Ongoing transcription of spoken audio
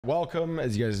Welcome.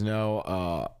 As you guys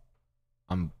know,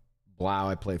 I'm Blau.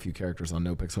 I play a few characters on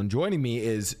NoPixel. And joining me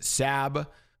is Ssaab,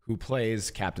 who plays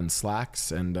Captain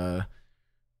Slacks. And are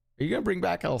you gonna bring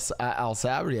back Al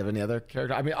Ssaab, or do you have any other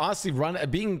character? I mean, honestly,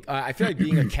 I feel like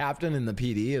being a captain in the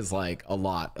PD is like a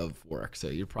lot of work. So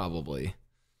you're probably.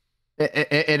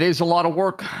 It is a lot of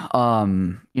work.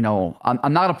 You know,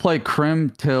 I'm not gonna play Crim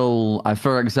till I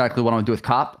figure out exactly what I'm gonna do with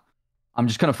Cop. I'm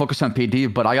just gonna focus on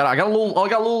PD. But I got a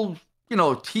little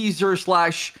teaser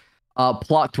slash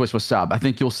plot twist with Ssaab. I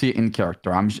think you'll see it in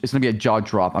character. It's gonna be a jaw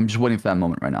drop. I'm just waiting for that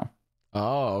moment right now.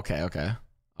 Oh, okay.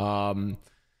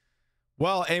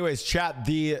 Well, anyways, chat,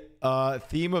 the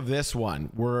theme of this one,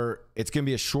 it's gonna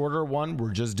be a shorter one.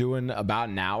 We're just doing about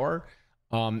an hour.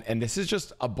 And this is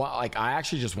just I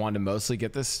actually just wanted to mostly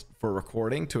get this for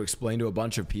recording to explain to a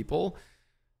bunch of people.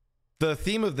 The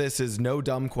theme of this is no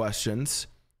dumb questions.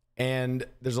 And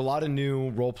there's a lot of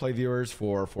new roleplay viewers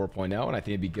for 4.0, and I think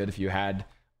it'd be good if you had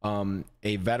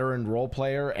a veteran role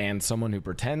player and someone who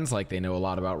pretends like they know a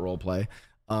lot about roleplay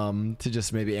to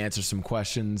just maybe answer some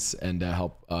questions and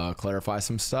help clarify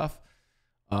some stuff.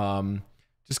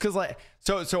 Just because, like,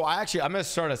 so I'm gonna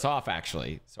start us off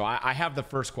actually. So I have the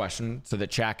first question so that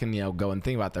chat can go and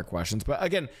think about their questions. But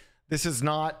again, this is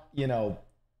not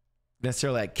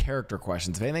necessarily like character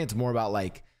questions. If anything, it's more about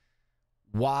like,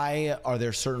 why are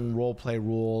there certain role play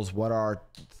rules? What are our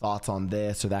thoughts on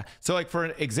this or that? So like, for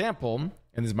an example,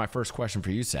 and this is my first question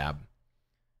for you, Ssaab.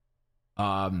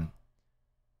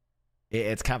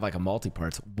 It's kind of like a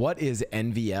multi-parts. What is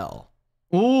NVL?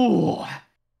 Ooh.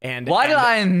 And why did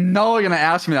I know you're gonna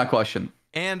ask me that question?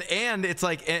 And it's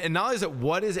like, and not only is it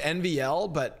what is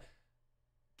NVL, but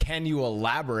can you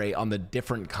elaborate on the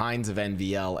different kinds of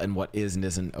NVL and what is and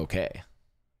isn't okay?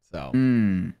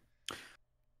 So.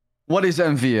 What is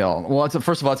NVL? Well,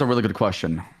 first of all, it's a really good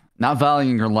question. Not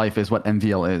valuing your life is what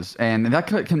NVL is. And that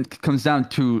comes down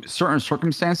to certain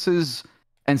circumstances.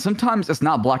 And sometimes it's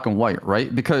not black and white,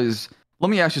 right? Because let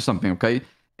me ask you something, okay?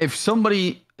 If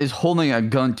somebody is holding a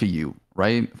gun to you,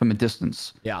 right, from a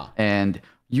distance, yeah, and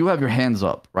you have your hands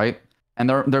up, right? And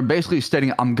they're basically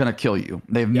stating, I'm going to kill you.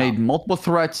 They've made multiple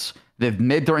threats. They've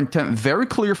made their intent very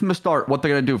clear from the start what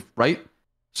they're going to do, right?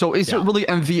 So is it really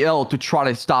NVL to try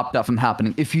to stop that from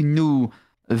happening if you knew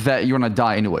that you're going to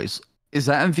die anyways? Is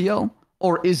that NVL?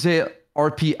 Or is it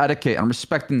RP etiquette and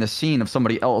respecting the scene of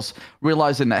somebody else,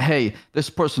 realizing that, hey, this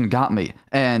person got me.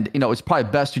 And, it's probably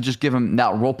best to just give him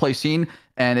that roleplay scene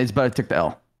and it's better to take the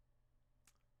L.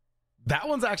 That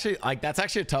one's actually that's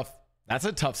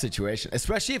a tough situation,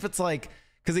 especially if it's like,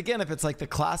 because again, if it's like the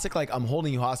classic, like I'm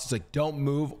holding you hostage, like don't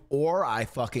move or I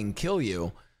fucking kill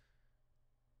you.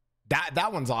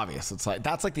 That one's obvious. It's like,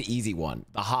 that's like the easy one,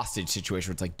 the hostage situation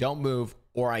where it's like, don't move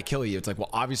or I kill you. It's like, well,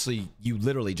 obviously you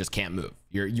literally just can't move.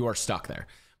 You are stuck there.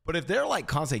 But if they're like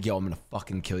constantly, yo, I'm going to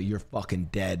fucking kill you. You're fucking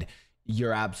dead.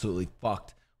 You're absolutely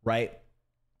fucked. Right.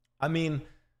 I mean,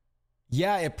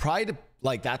 yeah, it probably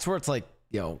that's where it's like,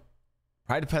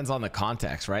 probably depends on the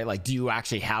context, right? Like, do you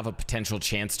actually have a potential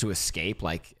chance to escape?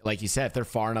 Like you said, if they're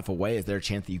far enough away, is there a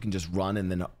chance that you can just run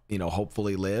and then,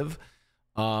 hopefully live?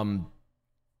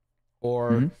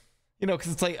 Or,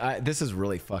 because it's like, this is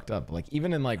really fucked up. Like,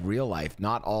 even in like real life,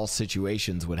 not all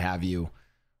situations would have you,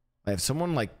 if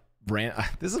someone like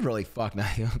this is really fucked.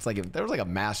 It's like if there was like a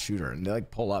mass shooter and they like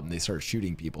pull up and they start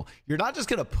shooting people, you're not just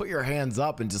going to put your hands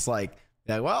up and just like,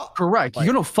 well. Correct. Like,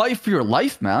 you're going to fight for your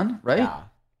life, man. Right. Yeah.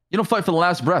 You don't fight for the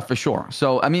last breath for sure.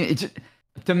 So, I mean,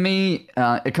 to me,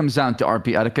 it comes down to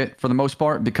RP etiquette for the most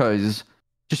part, because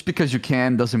just because you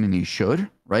can doesn't mean you should.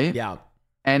 Right. Yeah.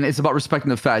 And it's about respecting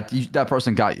the fact that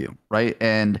person got you, right?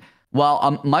 And while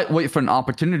I might wait for an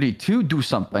opportunity to do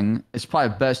something, it's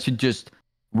probably best to just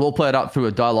role play it out through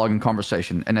a dialogue and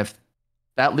conversation. And if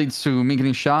that leads to me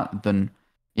getting shot, then,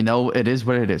 it is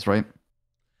what it is, right?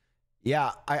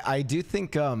 Yeah, I do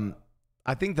think,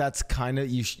 I think that's kind of,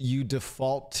 you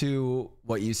default to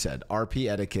what you said,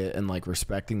 RP etiquette and like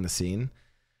respecting the scene.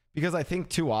 Because I think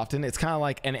too often it's kind of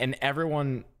like, and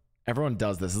everyone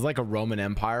does this. It's like a Roman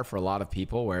Empire for a lot of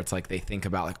people, where it's like they think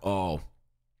about like, oh,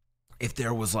 if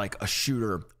there was like a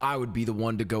shooter, I would be the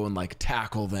one to go and like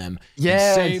tackle them.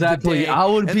 Yeah, exactly. I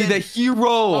would be the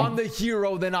hero. I'm the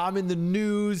hero. Then I'm in the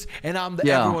news and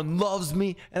everyone loves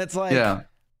me. And it's like,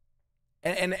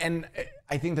 and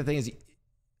I think the thing is,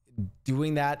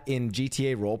 doing that in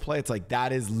GTA roleplay, it's like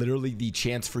that is literally the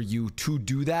chance for you to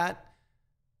do that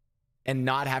and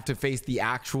not have to face the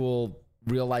actual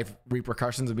real life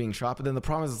repercussions of being shot. But then the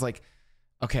problem is, it's like,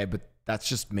 okay, but that's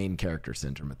just main character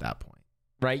syndrome at that point,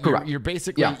 right? You're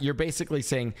basically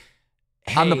saying,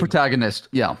 hey, I'm the protagonist.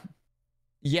 Yeah.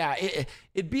 Yeah.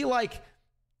 It'd be like,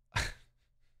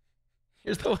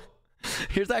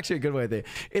 Here's actually a good way to think.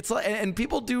 It's like, and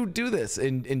people do this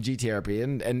in GTRP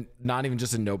and not even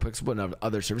just in NoPixel, but in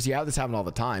other servers. You have this happen all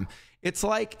the time. It's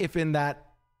like if in the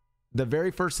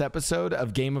very first episode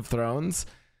of Game of Thrones,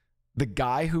 the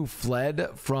guy who fled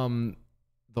from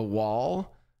the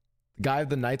wall, the guy of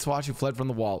the Night's Watch who fled from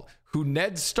the wall, who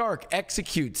Ned Stark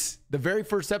executes the very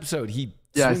first episode, he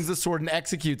swings the sword and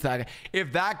executes that.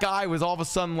 If that guy was all of a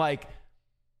sudden like,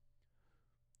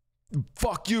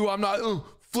 fuck you, I'm not,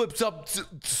 flips up,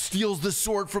 steals the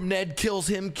sword from Ned, kills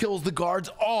him, kills the guards.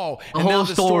 Oh, and now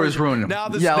the story is ruined. Now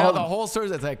the whole story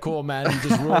is like, cool, man. You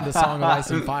just ruined the Song of Ice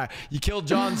and Fire. You killed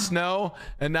Jon Snow,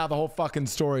 and now the whole fucking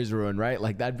story's ruined, right?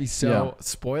 Like that'd be so.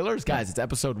 Spoilers, guys. It's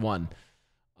episode 1.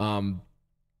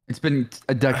 It's been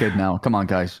a decade now. Come on,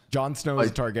 guys. Jon Snow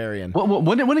is a Targaryen.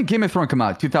 When did Game of Thrones come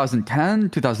out? 2010,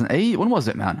 2008? When was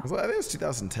it, man? I think it was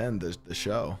 2010. The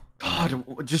show. God,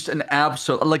 just an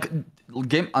absolute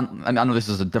I know this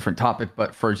is a different topic,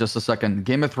 but for just a second,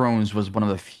 Game of Thrones was one of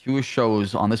the fewest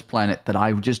shows on this planet that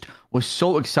I just was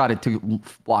so excited to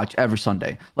watch every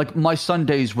Sunday. Like my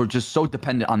Sundays were just so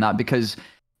dependent on that because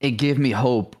it gave me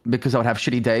hope because I would have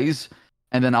shitty days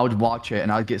and then I would watch it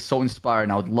and I'd get so inspired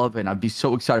and I would love it and I'd be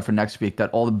so excited for next week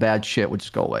that all the bad shit would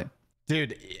just go away.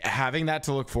 Dude, having that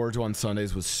to look forward to on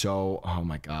Sundays was so, oh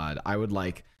my God. I would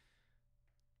like,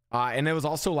 and it was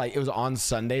also like, it was on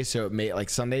Sunday. So it made like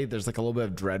Sunday, there's like a little bit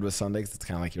of dread with Sundays. It's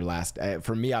kind of like your last,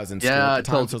 for me, I was in school at the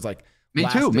time. So it's like, me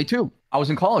too. I was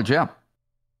in college. Yeah.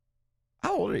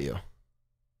 How old are you?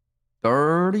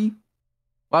 30.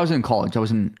 Well, I was in college. I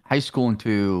was in high school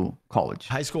into college.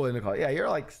 High school into college. Yeah. You're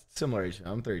like similar age.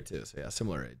 I'm 32. So yeah,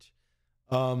 similar age.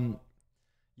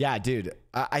 Yeah, dude,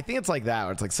 I think it's like that.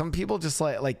 Where it's like some people just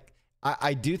like,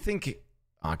 I do think,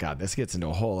 oh God, this gets into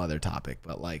a whole other topic,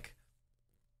 but like,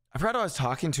 I forgot who I was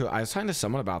talking to. I was talking to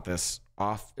someone about this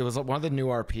off. It was one of the new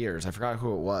RPers. I forgot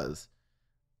who it was.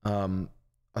 I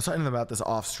was talking to them about this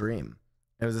off stream.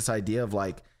 It was this idea of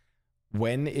like,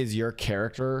 when is your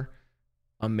character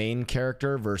a main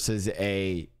character versus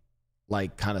a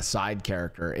like kind of side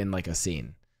character in like a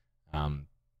scene?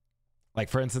 Like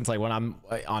for instance, like when I'm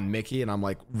on Mickey and I'm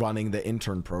like running the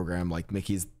intern program, like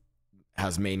Mickey's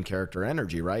has main character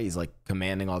energy, right? He's like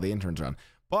commanding all the interns around.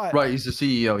 But right, he's the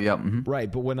CEO. Yeah. Mm-hmm. Right,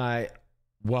 but when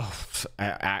he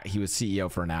was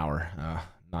CEO for an hour.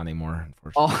 Not anymore,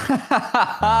 unfortunately.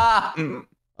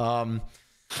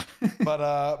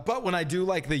 But when I do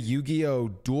like the Yu-Gi-Oh!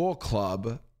 Duel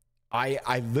Club,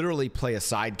 I literally play a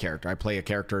side character. I play a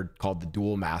character called the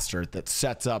Duel Master that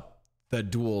sets up the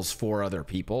duels for other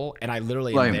people, and I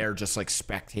literally am there just like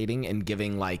spectating and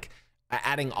giving like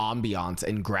adding ambiance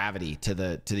and gravity to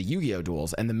the Yu-Gi-Oh!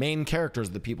 Duels, and the main characters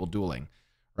are the people dueling.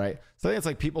 Right. So I think it's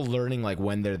like people learning like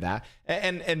when they're that.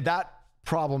 And that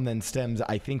problem then stems,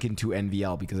 I think, into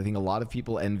NVL, because I think a lot of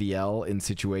people NVL in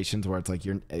situations where it's like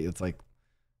hey,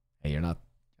 you're not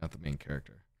the main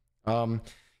character.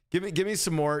 Give me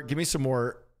some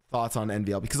more thoughts on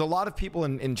NVL, because a lot of people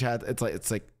in chat, it's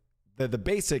like the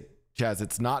basic Chaz,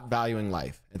 it's not valuing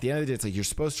life. At the end of the day, it's like you're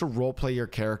supposed to role play your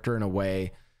character in a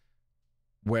way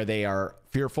where they are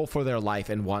fearful for their life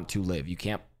and want to live. You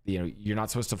can't, you're not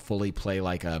supposed to fully play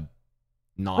like a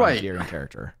non-fearing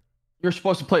character. You're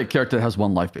supposed to play a character that has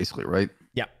one life, basically, right?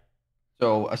 Yeah.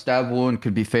 So a stab wound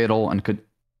could be fatal and could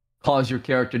cause your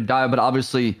character to die, but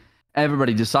obviously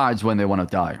everybody decides when they want to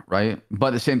die, right? But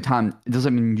at the same time, it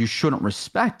doesn't mean you shouldn't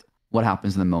respect what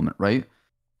happens in the moment, right?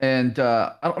 And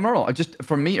I don't know.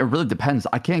 For me, it really depends.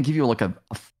 I can't give you like a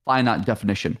finite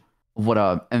definition of what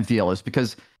a MVL is,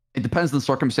 because it depends on the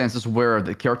circumstances where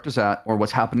the character's at or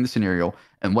what's happening in the scenario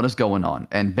and what is going on.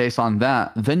 And based on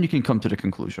that, then you can come to the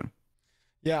conclusion.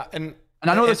 Yeah, and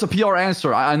I know that's a PR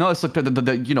answer. I know it's like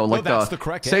that's the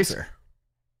correct answer.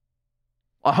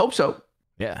 I hope so.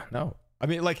 Yeah, no. I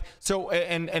mean, like, so,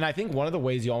 and I think one of the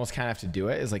ways you almost kind of have to do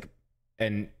it is like,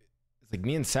 and it's like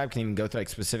me and Ssaab can even go through like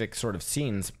specific sort of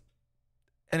scenes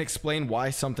and explain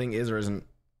why something is or isn't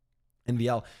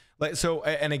NVL. Like, so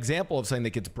an example of something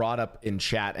that gets brought up in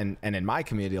chat and in my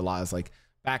community a lot is like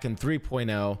back in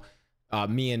 3.0,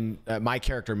 me and my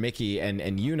character Mickey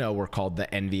and were called the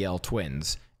NVL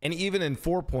twins. And even in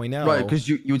 4.0, right, because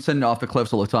you would send it off the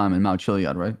cliffs all the time in Mount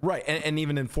Chiliad, right? Right, and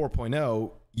even in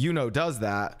 4.0, does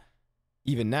that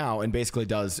even now and basically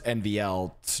does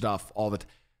NVL stuff all the time.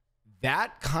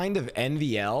 That kind of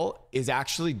NVL is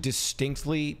actually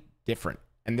distinctly different.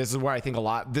 And this is where I think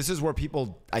this is where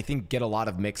people, I think, get a lot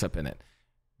of mix up in it.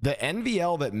 The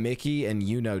NVL that Mickey and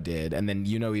did, and then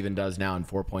even does now in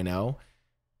 4.0,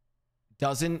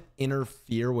 doesn't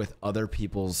interfere with other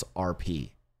people's RP.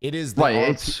 It is the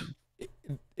right. RP,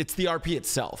 it's the RP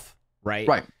itself, right?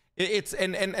 Right. It's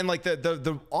and like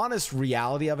the honest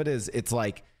reality of it is it's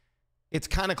like it's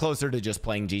kind of closer to just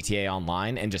playing GTA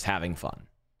Online and just having fun.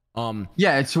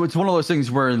 Yeah, it's one of those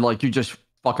things where like you just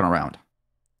fucking around,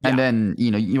 and then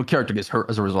your character gets hurt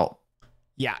as a result.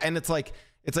 Yeah, and it's like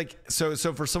so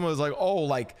for someone who's like, oh,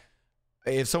 like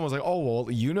if someone's like, oh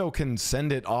well, can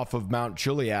send it off of Mount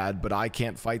Chiliad, but I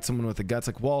can't fight someone with a gut. It's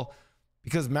like, well,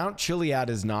 because Mount Chiliad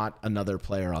is not another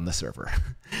player on the server.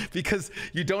 Because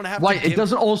you don't have to it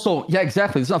doesn't also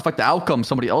exactly. It doesn't affect the outcome of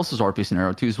somebody else's RP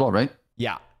scenario too as well, right?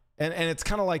 Yeah. And it's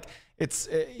kind of like it's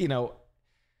and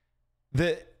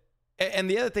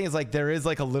the other thing is like there is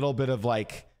like a little bit of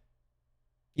like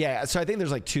so I think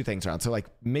there's like two things around. So like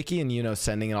Mickey and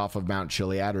sending it off of Mount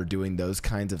Chiliad or doing those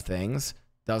kinds of things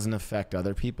doesn't affect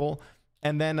other people.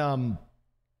 And then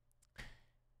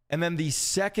the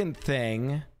second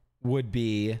thing would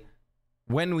be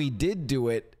when we did do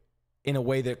it in a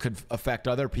way that could affect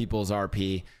other people's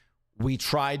RP, we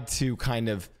tried to kind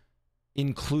of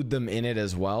include them in it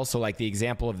as well. So like the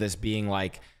example of this being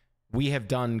like, we have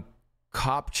done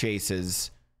cop chases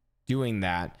doing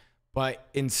that, but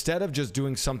instead of just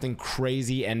doing something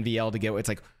crazy NVL to get, it's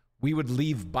like we would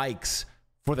leave bikes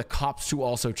for the cops to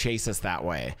also chase us that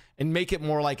way and make it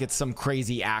more like it's some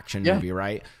crazy action movie,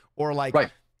 right? Or like,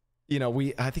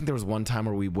 I think there was one time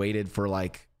where we waited for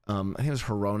like, I think it was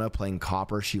Herona playing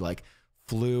Copper. She like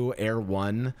flew Air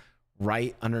 1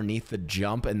 right underneath the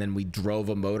jump, and then we drove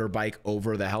a motorbike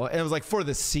over the hell. And it was like for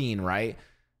the scene, right?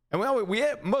 And we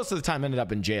most of the time ended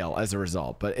up in jail as a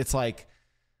result. But it's like,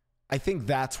 I think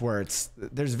that's where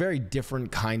there's very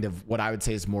different kind of what I would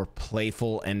say is more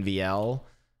playful NVL.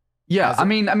 Yeah, I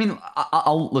mean,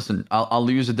 I'll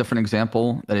use a different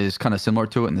example that is kind of similar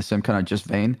to it in the same kind of just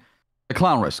vein. The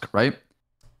clown risk, right?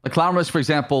 The clown risk, for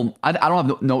example, I don't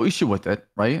have no issue with it,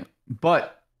 right?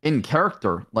 But in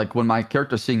character, like when my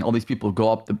character is seeing all these people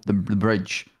go up the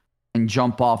bridge and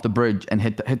jump off the bridge and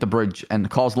hit the bridge and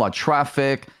cause a lot of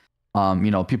traffic,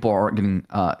 people are getting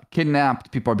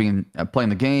kidnapped, people are being playing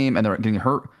the game and they're getting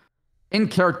hurt. In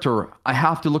character, I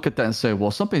have to look at that and say,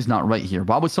 well, something's not right here.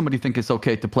 Why would somebody think it's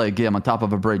okay to play a game on top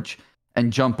of a bridge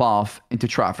and jump off into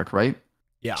traffic, right?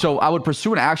 Yeah. So I would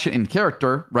pursue an action in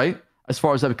character, right? As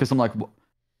far as that, because I'm like,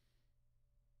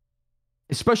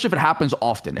 especially if it happens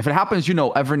often. If it happens,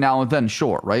 every now and then,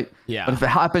 sure, right? Yeah. But if it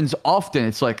happens often,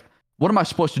 it's like, what am I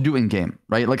supposed to do in game,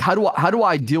 right? Like, how do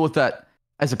I deal with that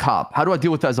as a cop? How do I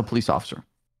deal with that as a police officer?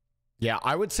 Yeah,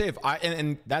 I would say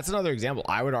and that's another example.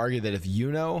 I would argue that if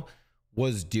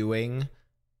was doing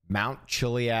Mount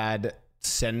Chiliad,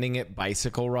 sending it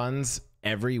bicycle runs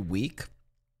every week,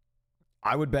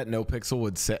 I would bet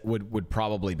NoPixel would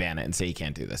probably ban it and say you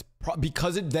can't do this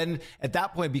because it then at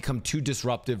that point become too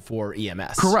disruptive for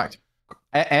EMS. Correct.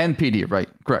 And PD, right?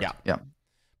 Correct. Yeah.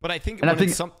 But I think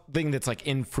it's something that's like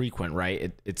infrequent,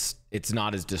 right? It's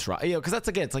not as disruptive, because that's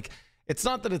again, it's like it's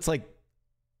not that it's like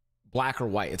black or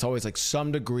white. It's always like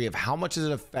some degree of how much is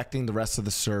it affecting the rest of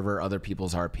the server, other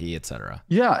people's RP, etc.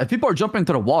 Yeah, if people are jumping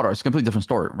into the water, it's a completely different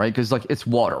story, right? Because like it's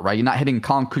water, right? You're not hitting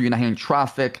concrete, you're not hitting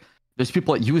traffic. There's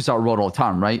people that use that road all the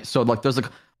time, right? So like there's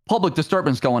like public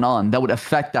disturbance going on that would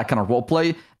affect that kind of role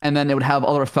play, and then it would have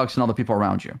other effects on other people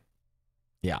around you.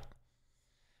 Yeah.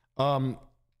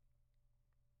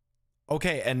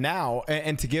 Okay, and now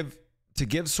and to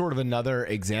give sort of another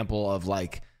example of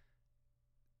like,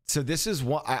 so this is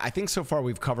what I think so far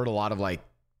we've covered a lot of like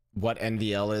what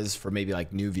NVL is for maybe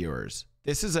like new viewers.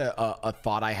 This is a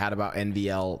thought I had about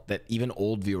NVL that even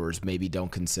old viewers maybe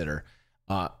don't consider.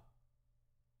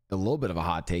 A little bit of a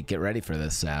hot take. Get ready for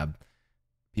this, Ssaab.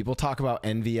 People talk about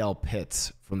NVL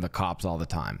pits from the cops all the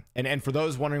time. And for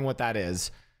those wondering what that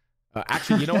is, I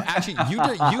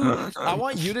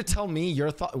want you to tell me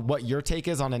your thought, what your take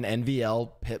is on an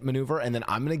NVL pit maneuver, and then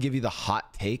I'm going to give you the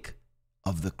hot take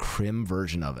of the crim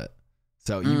version of it.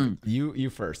 So you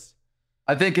first.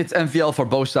 I think it's NVL for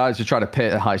both sides to try to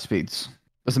pit at high speeds.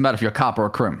 Doesn't matter if you're a cop or a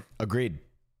crim. Agreed.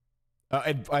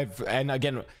 And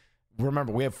again,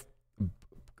 remember we have.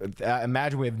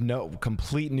 Imagine we have no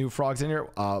complete new frogs in here.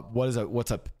 What's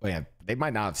up? Yeah, they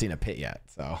might not have seen a pit yet.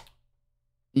 So.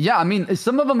 Yeah, I mean,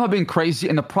 some of them have been crazy,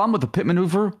 and the problem with the pit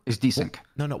maneuver is desync.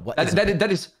 No, what?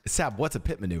 That is Ssaab. What's a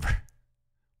pit maneuver?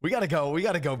 We gotta go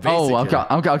basic. Oh,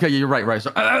 okay. You're right.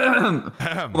 So for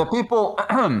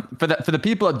the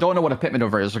people that don't know what a pit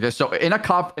maneuver is, okay. So in a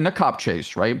cop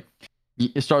chase, right?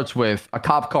 It starts with a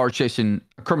cop car chasing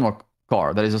a criminal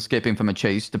car that is escaping from a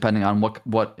chase, depending on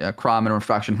what crime or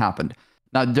infraction happened.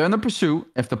 Now, during the pursuit,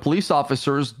 if the police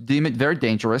officers deem it very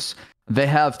dangerous, they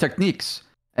have techniques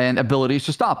and abilities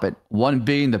to stop it. One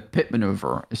being the pit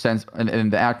maneuver, and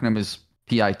the acronym is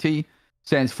PIT,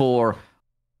 stands for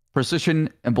precision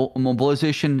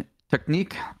immobilization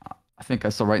technique. I think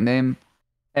that's the right name.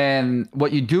 And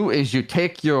what you do is you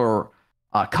take your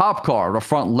cop car, the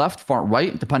front left, front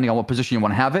right, depending on what position you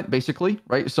want to have it, basically,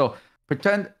 right? So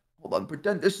pretend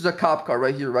this is a cop car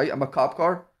right here, right? I'm a cop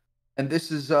car, and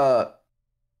this is how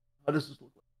does this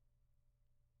look like?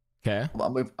 Okay.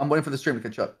 I'm waiting for the stream to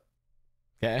catch up.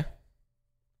 Okay.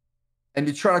 And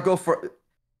you're trying to go for,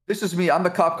 this is me, I'm the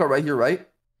cop car right here, right?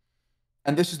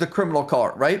 And this is the criminal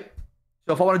car, right?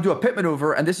 So if I want to do a pit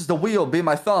maneuver, and this is the wheel being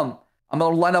my thumb, I'm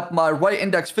going to line up my right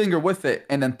index finger with it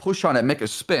and then push on it, make a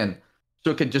spin.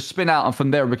 So it can just spin out, and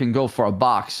from there we can go for a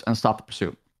box and stop the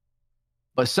pursuit.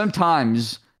 But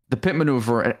sometimes the pit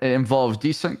maneuver, it involves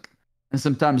desync, and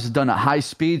sometimes it's done at high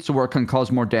speed, so where it can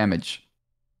cause more damage.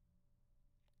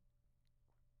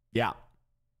 Yeah.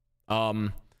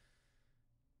 And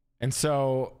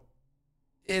so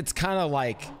it's kind of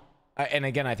like, and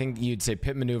again, I think you'd say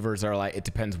pit maneuvers are like, it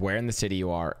depends where in the city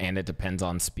you are, and it depends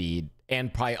on speed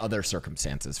and probably other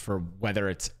circumstances for whether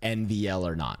it's NVL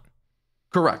or not.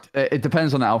 Correct. It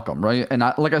depends on the outcome, right? And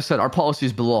like I said, our policy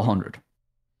is below 100.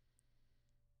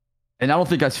 And I don't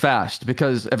think that's fast,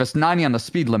 because if it's 90 on the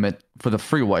speed limit for the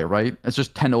freeway, right? It's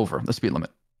just 10 over the speed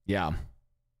limit. Yeah.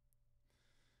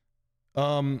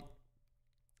 And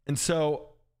so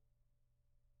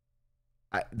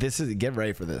get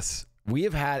ready for this. We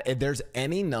have had, if there's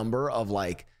any number of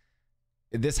like,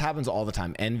 this happens all the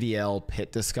time, NVL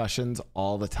pit discussions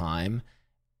all the time.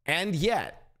 And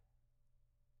yet,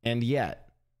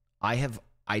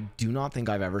 I do not think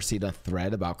I've ever seen a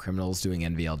thread about criminals doing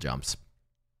NVL jumps.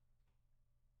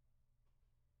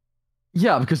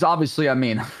 Yeah, because obviously, I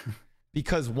mean,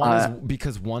 because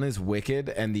one is wicked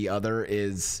and the other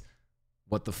is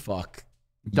what the fuck?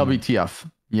 WTF.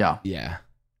 Yeah. Yeah.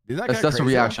 That's a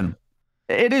reaction.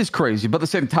 It is crazy, but at the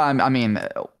same time, I mean,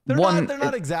 they're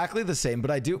not exactly the same,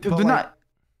 but I do. They're not.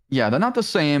 Yeah, they're not the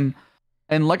same.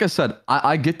 And like I said,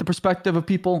 I get the perspective of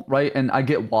people, right? And I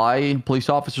get why police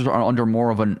officers are under more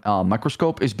of a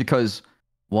microscope, is because,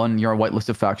 one, you're a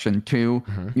whitelisted faction. Two,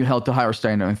 you held to higher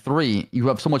standard. And three, you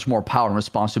have so much more power and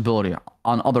responsibility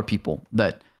on other people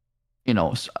that, you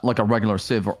know, like a regular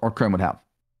civ or crim would have.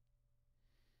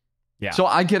 Yeah. So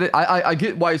I get it. I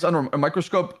get why it's under a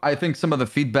microscope. I think some of the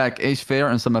feedback is fair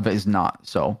and some of it is not.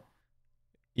 So.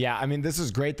 Yeah, I mean, this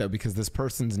is great, though, because this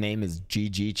person's name is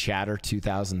GG Chatter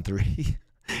 2003.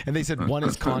 And they said one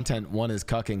is content, one is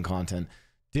cucking content.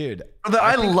 Dude.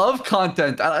 I love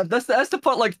content. That's the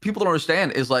part, like, people don't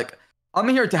understand is, like, I'm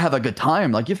here to have a good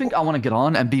time. Like, you think I want to get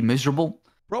on and be miserable?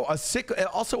 Bro, a sick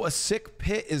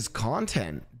pit is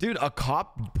content. Dude, a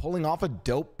cop pulling off a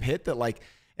dope pit that, like,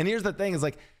 and here's the thing is,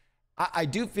 like, I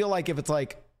do feel like if it's,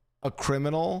 like, a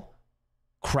criminal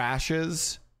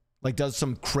crashes, like does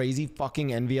some crazy fucking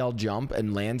NVL jump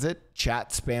and lands it, chat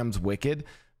spams wicked.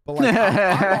 But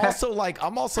like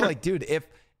I'm also like, dude,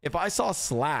 if I saw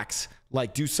Slacks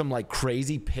like do some like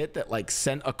crazy pit that like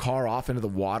sent a car off into the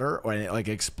water or it like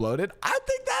exploded, I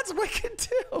think that's wicked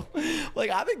too. Like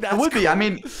I think that's would cool. be. I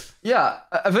mean, yeah,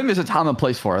 I think there's a time and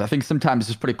place for it. I think sometimes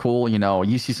it's pretty cool, you know,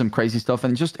 you see some crazy stuff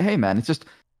and just, hey man,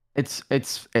 it's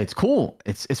cool.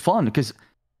 It's fun because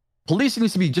policing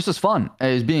needs to be just as fun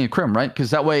as being a crim, right?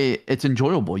 Because that way it's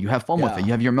enjoyable. You have fun with it.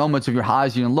 You have your moments of your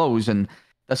highs and lows, and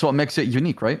that's what makes it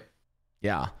unique, right?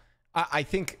 Yeah. I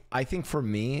think for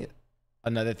me,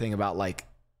 another thing about like,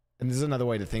 and this is another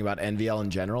way to think about NVL in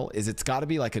general, is it's got to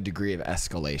be like a degree of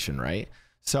escalation, right?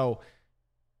 So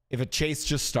if a chase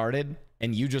just started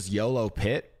and you just YOLO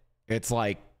pit, it's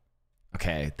like,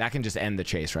 okay, that can just end the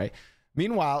chase, right?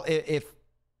 Meanwhile, if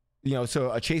you know,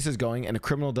 so a chase is going and a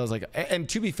criminal does like, and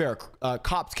to be fair,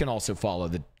 cops can also follow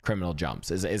the criminal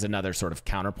jumps is another sort of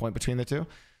counterpoint between the two.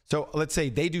 So let's say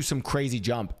they do some crazy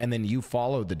jump and then you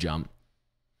follow the jump.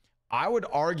 I would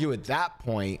argue at that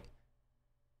point,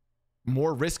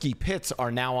 more risky pits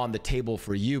are now on the table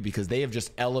for you because they have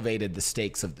just elevated the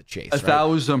stakes of the chase.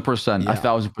 1,000%. Yeah.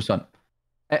 1,000%.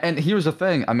 And here's the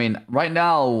thing. I mean, right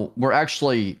now we're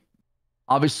actually,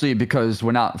 obviously, because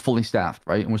we're not fully staffed,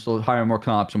 right? And we're still hiring more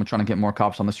cops and we're trying to get more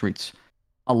cops on the streets.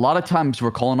 A lot of times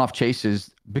we're calling off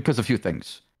chases because of a few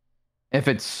things. If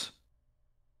it's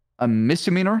a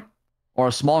misdemeanor or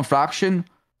a small infraction,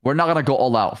 we're not going to go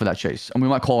all out for that chase. And we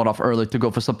might call it off early to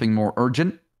go for something more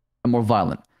urgent and more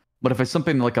violent. But if it's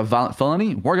something like a violent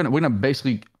felony, we're gonna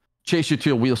basically chase you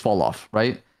till your wheels fall off,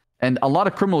 right? And a lot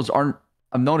of criminals I've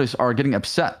noticed are getting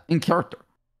upset in character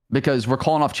because we're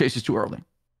calling off chases too early.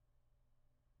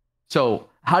 So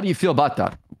how do you feel about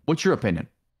that? What's your opinion?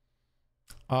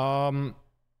 Oh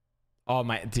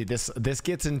my dude, this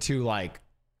gets into like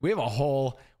we have a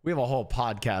whole we have a whole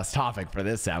podcast topic for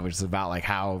this app, which is about like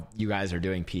how you guys are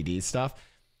doing PD stuff,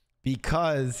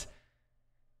 because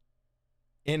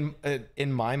in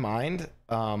my mind,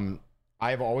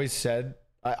 I've always said,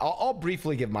 I'll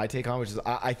briefly give my take on, which is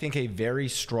I think a very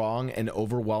strong and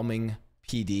overwhelming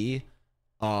PD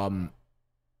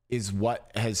is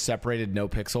what has separated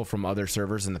NoPixel from other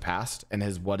servers in the past, and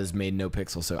is what has made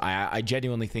NoPixel. So I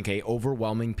genuinely think a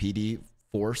overwhelming PD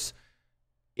force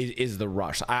is the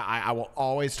rush. I will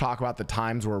always talk about the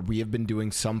times where we have been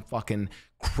doing some fucking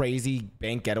crazy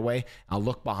bank getaway. I'll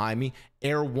look behind me,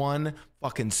 Air One,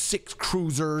 fucking 6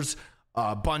 cruisers,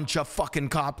 a bunch of fucking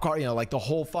cop car, you know, like the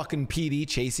whole fucking PD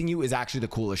chasing you is actually the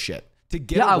coolest shit. To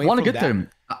get yeah, I away want to from get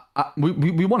there.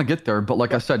 We want to get there, but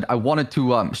like I said, I wanted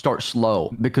to start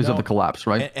slow because of the collapse,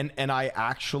 right? And I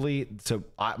actually,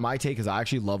 my take is I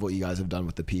actually love what you guys have done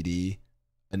with the PD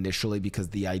initially, because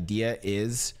the idea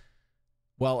is,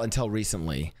 well, until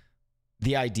recently,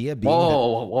 the idea being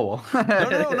whoa.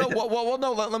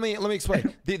 no, let me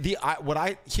explain.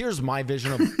 Here's my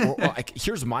vision of,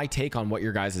 here's my take on what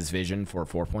your guys' vision for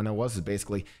 4.0 was, is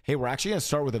basically, hey, we're actually going to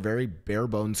start with a very bare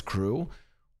bones crew.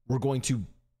 We're going to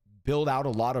build out a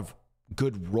lot of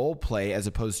good role play as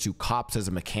opposed to cops as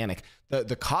a mechanic.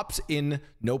 The cops in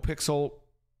NoPixel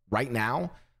right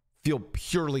now feel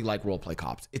purely like roleplay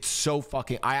cops. It's so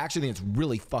fucking, I actually think it's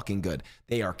really fucking good.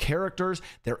 They are characters.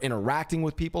 They're interacting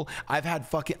with people. I've had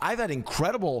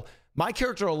incredible, my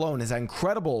character alone has had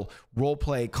incredible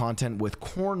roleplay content with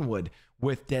Cornwood,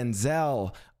 with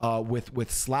Denzel,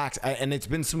 with Slacks. And it's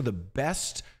been some of the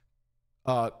best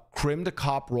crim to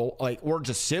cop role, like, or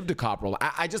just civ to cop role.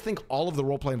 I just think all of the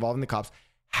roleplay involving the cops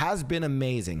has been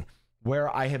amazing.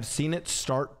 Where I have seen it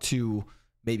start to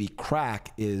maybe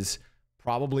crack is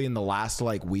probably in the last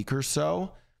like week or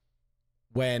so,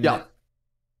 when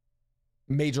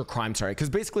major crime started. Because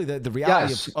basically the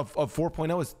reality of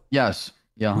 4.0 is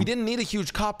we didn't need a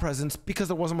huge cop presence because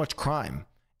there wasn't much crime.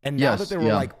 And now that there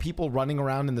were like people running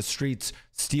around in the streets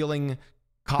stealing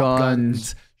cop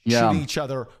guns, shooting each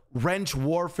other, wrench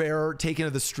warfare taken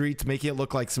to the streets, making it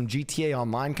look like some GTA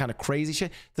Online kind of crazy shit.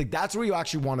 It's like, that's where you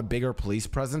actually want a bigger police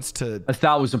presence to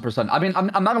 1,000%. I mean, I'm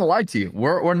not gonna lie to you.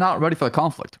 We're not ready for the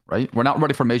conflict, right? We're not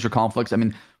ready for major conflicts. I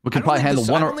mean, we could probably handle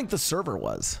one. I don't think the server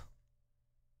was.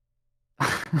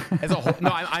 As a whole,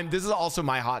 no, this is also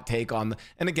my hot take on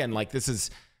and again, like this is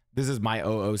my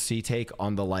OOC take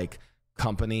on the like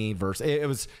company versus it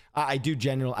was. I do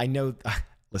genuinely, I know.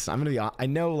 Listen, I'm gonna be honest. I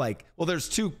know, like, well, there's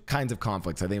two kinds of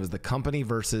conflicts. I think it was the company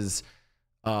versus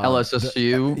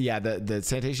LSSU. The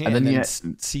sanitation, and then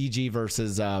CG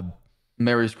versus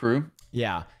Mary's crew.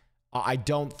 Yeah, I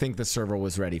don't think the server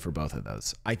was ready for both of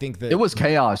those. I think that it was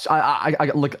chaos. I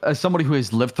like, as somebody who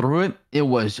has lived through it, it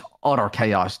was utter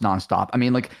chaos nonstop. I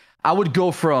mean, like, I would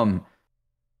go from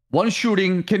one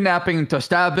shooting, kidnapping, to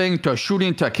stabbing, to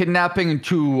shooting, to kidnapping,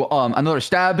 to another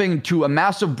stabbing, to a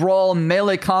massive brawl,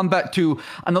 melee combat, to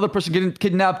another person getting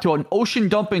kidnapped, to an ocean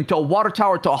dumping, to a water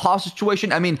tower, to a hostage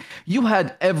situation. I mean, you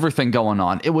had everything going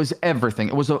on. It was everything.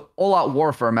 It was an all-out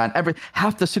warfare, man.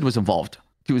 Half the city was involved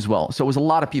too as well. So it was a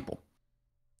lot of people.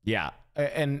 Yeah,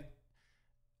 and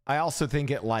I also think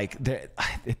it like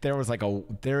there's like a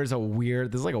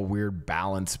weird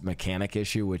balance mechanic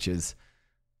issue, which is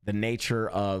the nature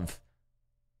of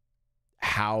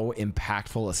how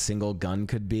impactful a single gun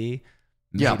could be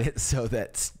made it so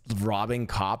that robbing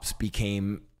cops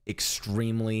became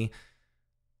extremely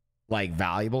like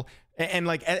valuable. And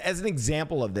like, as an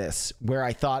example of this, where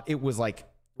I thought it was like,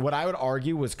 what I would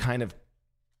argue was kind of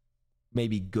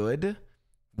maybe good,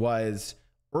 was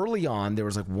early on, there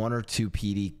was like 1 or 2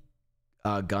 PD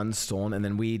guns stolen. And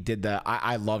then we did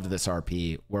I loved this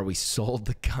RP where we sold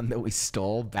the gun that we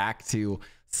stole back to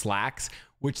Slacks,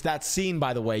 which that scene,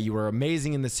 by the way, you were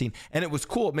amazing in the scene. And it was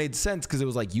cool. It made sense because it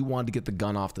was like you wanted to get the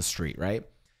gun off the street, right?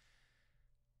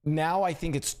 Now I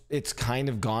think it's kind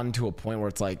of gone to a point where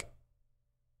it's like,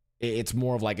 it's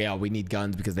more of like, yeah, we need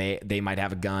guns because they might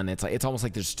have a gun. It's like, it's almost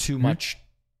like there's too much,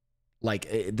 like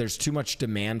there's too much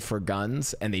demand for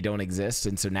guns and they don't exist.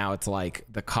 And so now it's like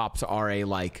the cops are they're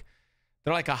like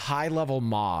a high level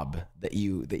mob that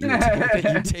you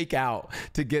take out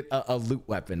to get a loot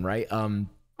weapon, right?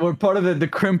 We're part of the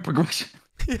crim progression.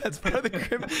 Yeah, it's part of the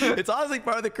crim. It's honestly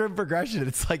part of the crim progression.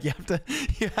 It's like you have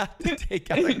to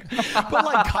take out, but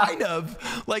like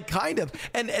kind of.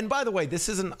 And by the way, this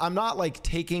isn't. I'm not like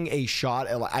taking a shot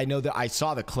at. I know that I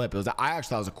saw the clip. I actually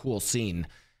thought it was a cool scene,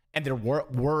 and there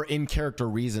were in character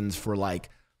reasons for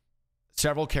like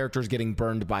several characters getting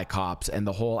burned by cops, and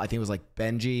the whole. I think it was like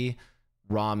Benji,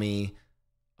 Rami,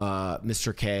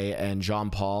 Mr. K, and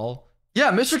Jean Paul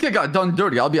Yeah, Mr. Kid got done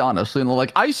dirty. I'll be honest. You know,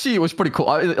 like IC was pretty cool.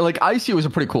 Like IC was a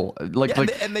pretty cool. Like, yeah,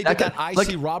 like and they did that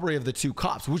IC robbery of the 2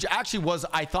 cops, which actually was,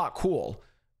 I thought, cool.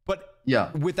 But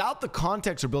yeah, without the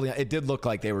context or building, it did look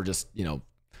like they were just, you know,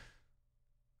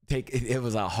 it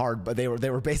was a hard, but they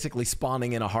were basically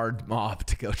spawning in a hard mob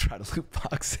to go try to loot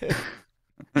box it.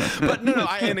 But no,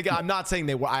 and again, I'm not saying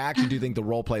they were. I actually do think the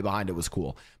role play behind it was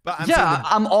cool. But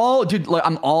I'm all, dude. Like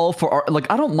I'm all for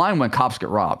like I don't mind when cops get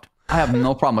robbed. I have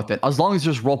no problem with it as long as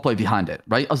there's role play behind it,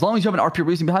 right? As long as you have an RP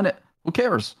reason behind it, who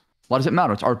cares? Why does it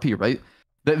matter? It's RP, right?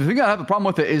 The thing I have a problem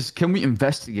with it is, can we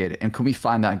investigate it and can we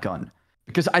find that gun?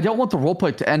 Because I don't want the role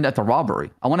play to end at the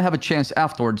robbery. I want to have a chance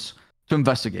afterwards to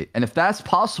investigate, and if that's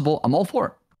possible, I'm all for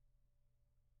it.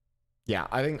 Yeah,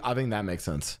 I think that makes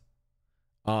sense.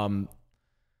 But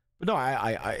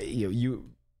no, you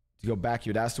to go back,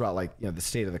 you'd asked about like, you know, the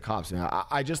state of the cops. I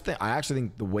actually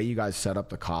think the way you guys set up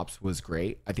the cops was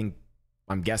great.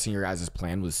 I'm guessing your guys'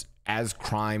 plan was, as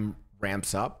crime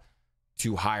ramps up,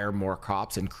 to hire more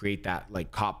cops and create that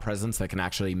like cop presence that can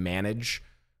actually manage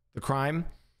the crime.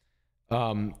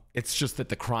 It's just that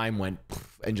the crime went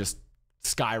and just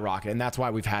skyrocketed, and that's why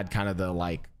we've had kind of the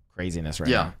like craziness right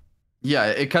now. Yeah,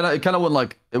 it kind of went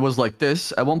like, it was like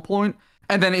this at one point,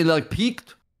 and then it like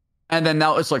peaked, and then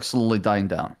now it's like slowly dying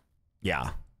down.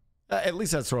 Yeah, at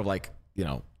least that's sort of like, you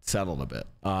know, settled a bit.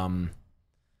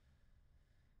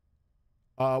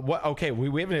 What? Okay,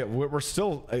 we haven't. We're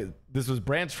still. This was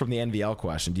branched from the NVL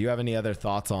question. Do you have any other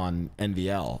thoughts on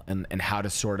NVL and how to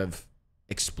sort of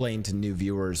explain to new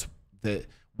viewers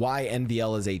why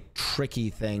NVL is a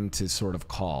tricky thing to sort of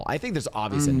call? I think there's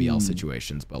obvious NVL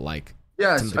situations, but like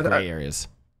some of the gray areas.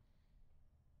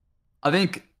 I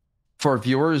think for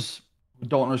viewers who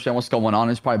don't understand what's going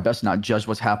on, it's probably best not judge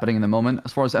what's happening in the moment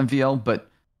as far as NVL. But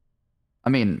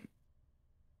I mean,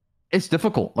 it's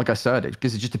difficult, like I said,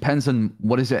 because it just depends on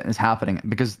what is happening.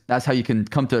 Because that's how you can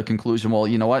come to a conclusion. Well,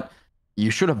 you know what?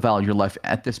 You should have valued your life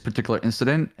at this particular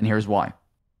incident, and here's why.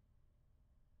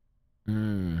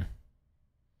 I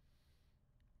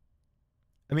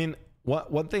mean,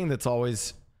 one thing that's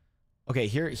always okay.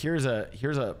 Here's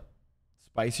a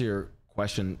spicier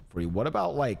question for you. What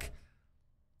about like,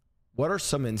 what are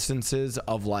some instances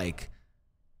of like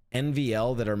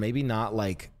NVL that are maybe not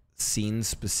like scene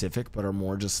specific, but are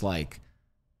more just like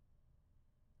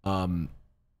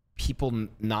people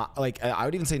not like, I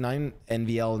would even say 9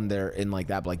 NVL in like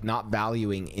that, but like not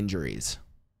valuing injuries?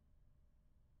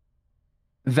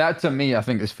 That to me, I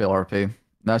think is fail RP.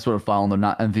 That's what I found. They're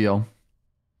not NVL.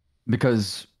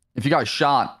 Because if you got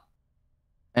shot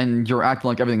and you're acting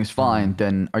like everything is fine,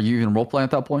 then are you even roleplaying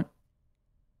at that point?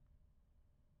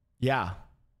 Yeah.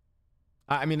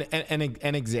 I mean,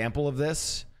 an example of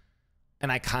this,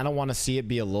 and I kind of want to see it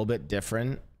be a little bit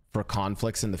different for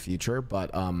conflicts in the future, but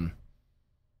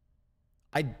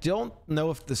I don't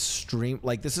know if the stream,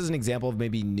 like this is an example of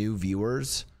maybe new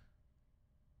viewers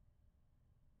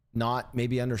not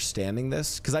maybe understanding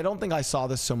this, because I don't think I saw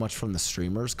this so much from the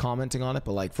streamers commenting on it,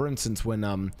 but like for instance, when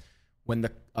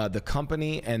the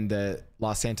company and the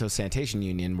Los Santos Sanitation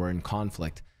Union were in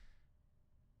conflict,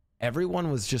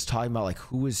 everyone was just talking about like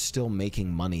who is still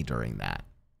making money during that,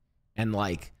 and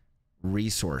like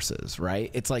resources, right?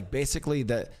 It's like basically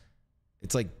that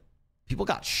it's like people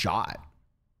got shot,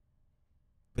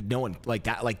 but no one like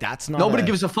that, like that's not, nobody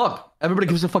gives a fuck. Everybody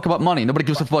gives a fuck about money. Nobody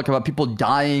gives a fuck about people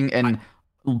dying and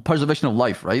preservation of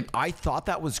life, right? I thought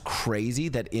that was crazy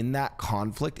that in that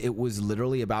conflict it was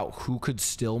literally about who could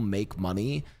still make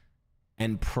money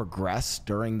and progress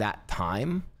during that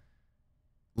time.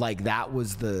 Like that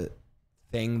was the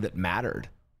thing that mattered.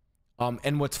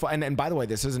 And what's fun, and by the way,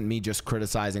 this isn't me just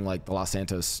criticizing like the Los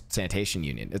Santos Sanitation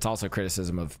Union. It's also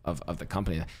criticism of the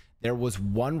company. There was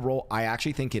one role, I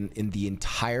actually think in the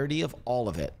entirety of all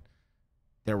of it,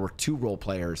 there were 2 role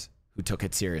players who took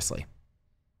it seriously.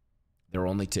 There were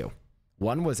only 2.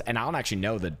 One was, and I don't actually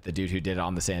know the dude who did it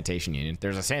on the Sanitation Union.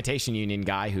 There's a Sanitation Union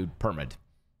guy who permid.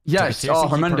 Yes,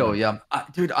 Hermendo, yeah.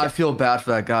 Dude, I feel bad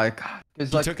for that guy.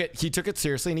 God, he took it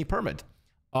seriously and he permid.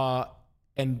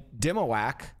 And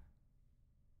Dimowak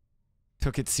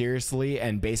took it seriously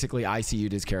and basically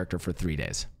ICU'd his character for 3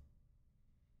 days.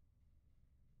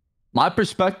 My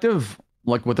perspective,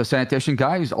 like with the sanitation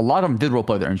guys, a lot of them did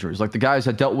roleplay their injuries. Like the guys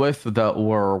I dealt with that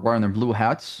were wearing their blue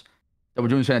hats, that were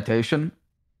doing sanitation,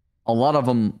 a lot of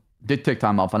them did take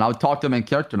time off, and I would talk to them in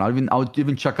character, and I would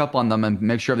even check up on them and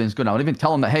make sure everything's good. I would even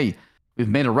tell them that, hey, we've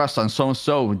made arrests on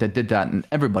so-and-so that did that, and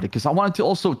everybody, because I wanted to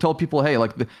also tell people, hey,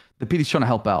 like the PD's trying to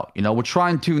help out. You know, we're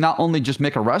trying to not only just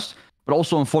make arrests, but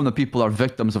also inform the people that are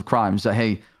victims of crimes that,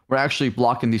 hey, we're actually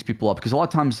blocking these people up, because a lot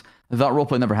of times that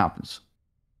roleplay never happens.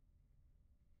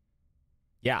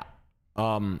 Yeah.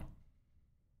 I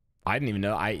didn't even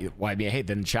know. I mean, hey,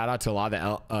 then shout out to a lot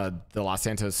of the Los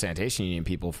Santos Sanitation Union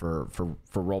people for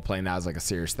role playing that as like a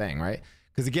serious thing, right?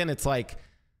 Because again, it's like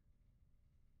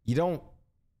you don't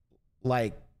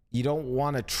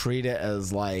want to treat it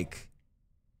as like.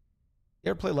 You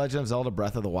ever play Legend of Zelda: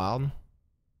 Breath of the Wild?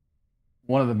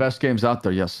 One of the best games out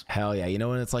there, yes. Hell yeah! You know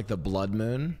when it's like the blood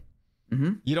moon.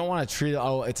 Mm-hmm. You don't want to treat it.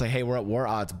 Oh, it's like, hey, we're at war.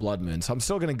 Oh, it's blood moon. So I'm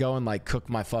still gonna go and like cook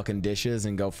my fucking dishes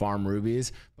and go farm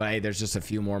rubies. But hey, there's just a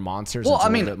few more monsters. Well, it's a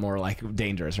little bit more like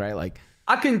dangerous, right? Like,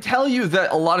 I can tell you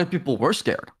that a lot of people were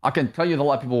scared. I can tell you that a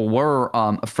lot of people were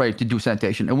afraid to do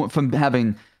sanitation. It went from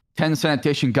having 10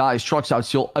 sanitation guys, trucks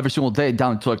out every single day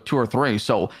down to like 2 or 3.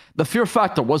 So the fear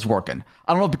factor was working.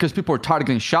 I don't know because people were tired of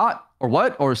getting shot or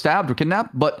what, or stabbed or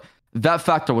kidnapped, but that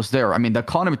factor was there. I mean, the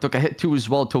economy took a hit too as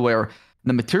well, to where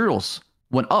the materials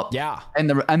went up. Yeah. And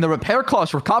the repair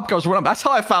costs for cop cars went up. That's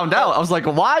how I found out. I was like,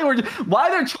 why are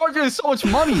they charging us so much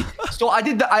money? So I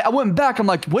did that. I went back. I'm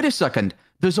like, wait a second.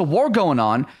 There's a war going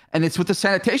on, and it's with the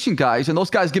sanitation guys, and those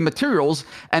guys get materials,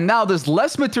 and now there's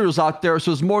less materials out there,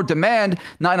 so there's more demand,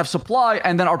 not enough supply,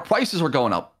 and then our prices are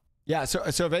going up. Yeah. So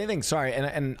if anything, sorry,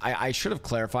 and I should have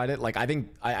clarified it. Like I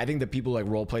think that people like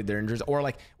role played their injuries, or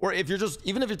if you're just,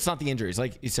 even if it's not the injuries,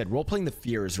 like you said, role playing the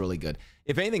fear is really good.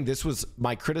 If anything, this was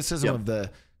my criticism of the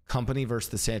company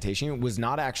versus the sanitation unit was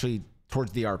not actually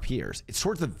towards the RPers. It's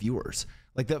towards the viewers.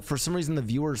 Like for some reason, the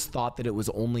viewers thought that it was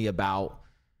only about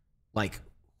like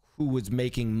who was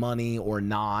making money or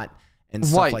not. And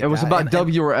stuff right. Like it was that. about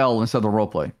W or L instead of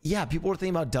roleplay. Yeah. People were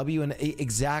thinking about W and A.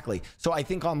 Exactly. So I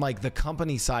think on like the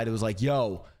company side, it was like,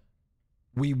 yo,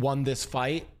 we won this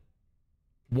fight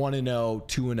 1-0,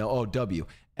 2-0. Oh, W.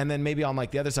 And then maybe on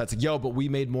like the other side, it's like, yo, but we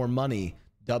made more money.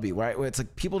 W. Right. It's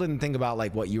like people didn't think about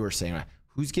like what you were saying. Right?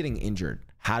 Who's getting injured?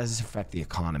 How does this affect the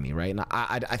economy? Right. And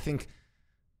I think,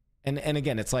 and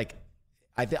again, it's like,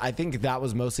 I think that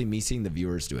was mostly me seeing the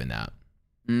viewers doing that.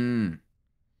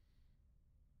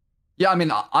 Yeah, I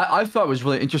mean, I thought it was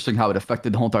really interesting how it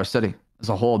affected the whole entire city as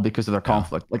a whole because of their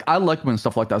conflict. Like, I like when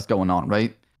stuff like that's going on,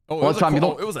 right? Oh,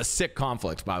 it was a sick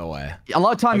conflict, by the way. A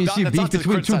lot of time you see beef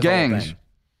between two gangs.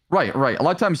 Right. A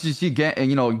lot of times you see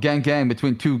gang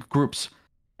between two groups,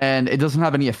 and it doesn't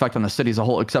have any effect on the city as a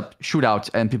whole except shootouts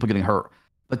and people getting hurt.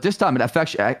 But this time it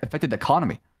affected the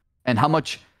economy and how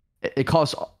much it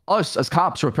costs us as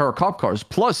cops to repair our cop cars,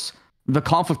 plus the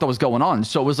conflict that was going on.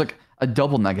 So it was like a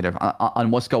double negative on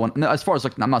what's going on. As far as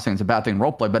like, I'm not saying it's a bad thing in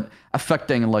roleplay, but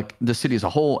affecting like the city as a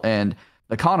whole and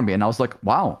the economy. And I was like,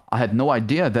 wow, I had no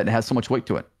idea that it has so much weight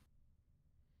to it.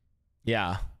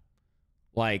 Yeah.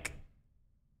 Like,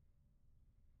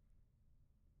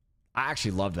 I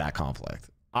actually loved that conflict.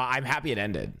 I'm happy it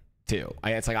ended too.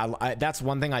 It's like, that's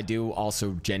one thing I do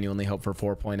also genuinely hope for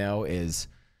 4.0 is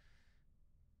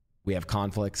we have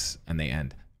conflicts and they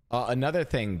end. Another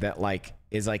thing that like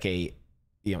is like a,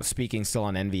 speaking still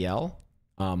on NVL,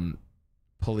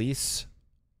 police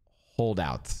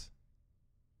holdouts.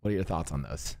 What are your thoughts on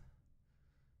those?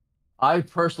 I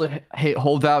personally hate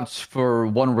holdouts for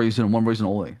one reason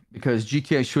only, because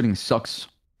GTA shooting sucks.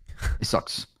 It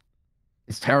sucks.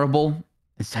 It's terrible.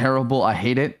 I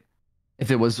hate it.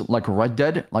 If it was like Red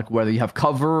Dead, like whether you have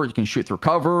cover, you can shoot through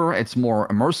cover. It's more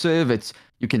immersive.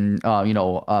 You can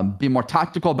be more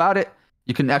tactical about it.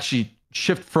 You can actually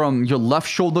shift from your left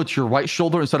shoulder to your right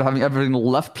shoulder instead of having everything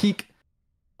left peak.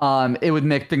 It would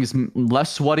make things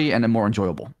less sweaty and more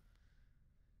enjoyable.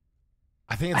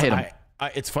 I think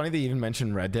it's funny that you even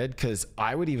mentioned Red Dead, because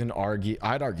I'd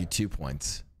argue 2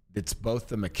 points. It's both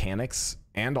the mechanics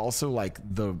and also like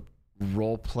the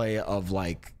role play of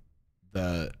like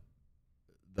the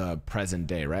present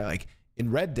day, right? Like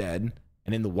in Red Dead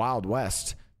and in the Wild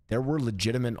West, there were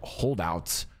legitimate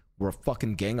holdouts where a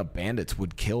fucking gang of bandits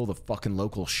would kill the fucking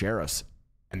local sheriffs,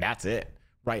 and that's it,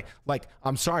 right? Like,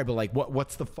 I'm sorry, but like,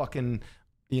 what's the fucking,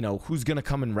 who's gonna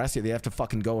come and rescue? They have to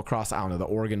fucking go across, I don't know, the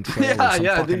Oregon Trail or some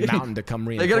fucking mountain to come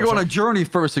reinforce. They gotta go on a journey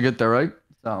first to get there, right?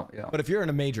 So yeah. But if you're in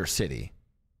a major city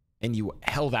and you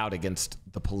held out against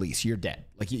the police, you're dead.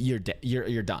 Like you're dead.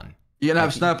 You're done. You're gonna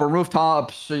have sniper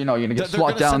rooftops. You're gonna get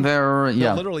SWAT down there.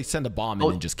 They'll literally send a bomb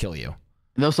in and just kill you.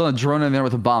 They'll send a drone in there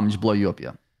with a bomb and just blow you up.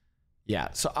 Yeah. Yeah.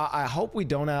 So I hope we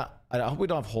don't have. I hope we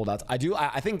don't have holdouts. I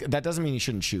think that doesn't mean you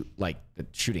shouldn't shoot. Like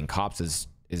shooting cops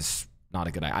is not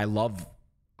a good idea.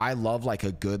 I love like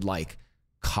a good like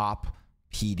cop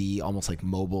PD, almost like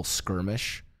mobile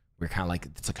skirmish. We're kind of like,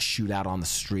 it's like a shootout on the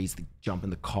streets. They jump in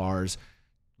the cars,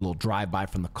 a little drive-by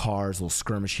from the cars, a little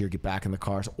skirmish here, get back in the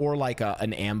cars, or like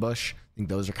an ambush. I think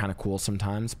those are kind of cool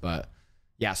sometimes. But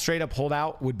yeah, straight up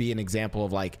holdout would be an example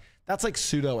of like, that's like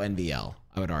pseudo NVL,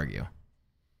 I would argue.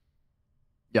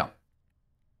 Yeah.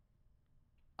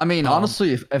 I mean,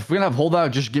 honestly, if we're gonna have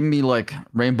holdout, just give me like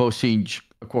Rainbow Siege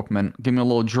equipment. Give me a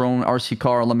little drone RC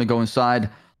car. Let me go inside.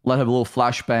 Let it have a little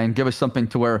flashbang. Give us something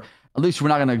to where at least we're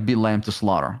not gonna be lamb to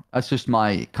slaughter. That's just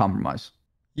my compromise.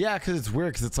 Yeah, because it's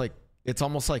weird. Because it's like it's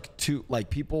almost like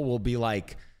people will be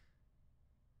like.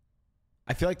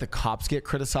 I feel like the cops get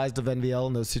criticized of NVL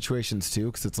in those situations too,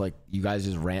 because it's like you guys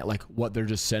just rant like what they're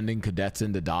just sending cadets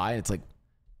in to die. It's like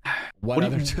what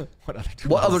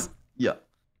other yeah.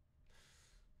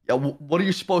 Yeah, what are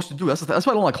you supposed to do? That's why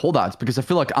I don't like holdouts, because I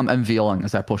feel like I'm MVLing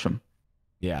as I push them.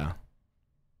 Yeah.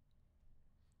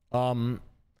 Well,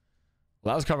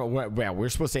 that was covered. Yeah, we're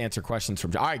supposed to answer questions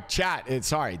from. All right, chat.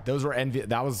 Sorry, those were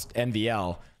that was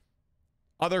NVL.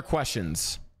 Other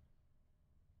questions.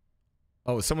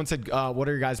 Oh, someone said, what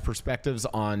are your guys' perspectives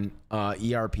on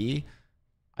ERP?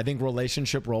 I think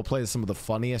relationship roleplay is some of the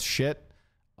funniest shit.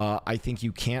 I think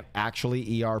you can't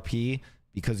actually ERP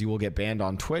because you will get banned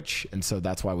on Twitch, and so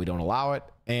that's why we don't allow it.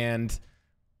 And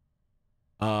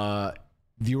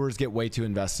viewers get way too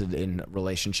invested in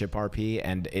relationship RP,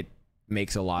 and it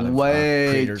makes a lot of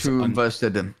creators too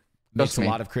invested in. Makes a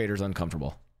lot of creators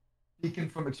uncomfortable. Speaking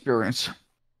from experience,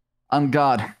 I'm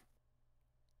God.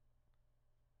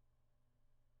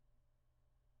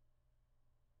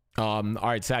 All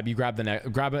right, Ssaab, you grab the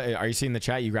next. Are you seeing the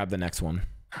chat? You grab the next one.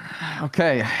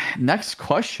 Okay, next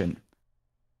question.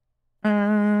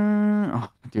 Oh,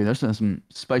 dude, there's some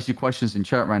spicy questions in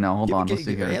chat right now. Hold on, let's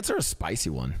see here. Answer a spicy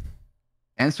one.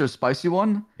 Answer a spicy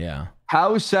one? Yeah.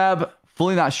 How is Ssaab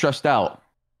fully not stressed out?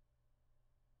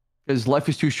 Because life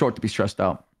is too short to be stressed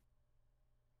out.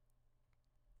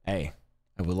 Hey,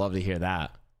 I would love to hear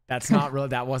that. That's not really.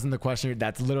 That wasn't the question.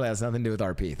 That's literally has nothing to do with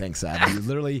RP. Thanks, Ssaab. You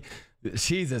literally.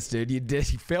 Jesus, dude, you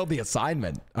failed the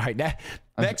assignment. All right,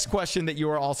 next question that you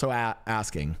were also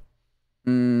asking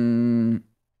or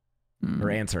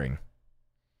answering.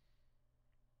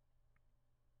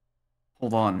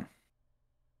 Hold on.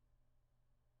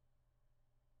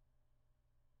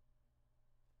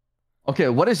 Okay,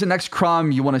 what is the next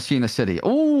crime you want to see in the city?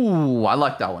 Oh, I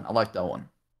like that one.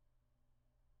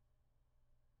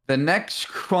 The next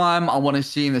crime I want to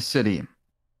see in the city.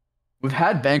 We've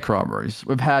had bank robberies.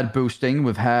 We've had boosting.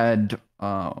 We've had,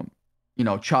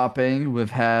 chopping. We've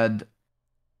had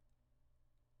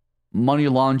money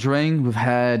laundering. We've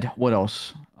had, what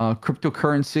else?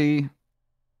 Cryptocurrency.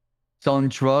 Selling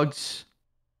drugs.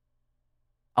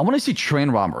 I want to see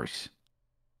train robberies.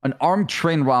 An armed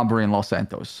train robbery in Los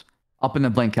Santos. Up in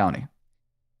the Blaine County.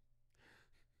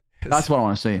 That's what I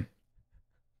want to see.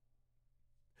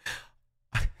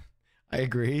 I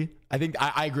agree. I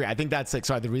agree. I think that's like,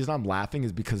 sorry, the reason I'm laughing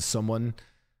is because a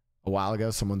while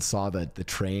ago, someone saw the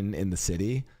train in the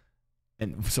city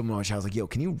and someone was like, yo,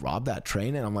 can you rob that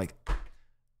train? And I'm like,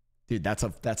 dude, that's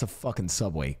a fucking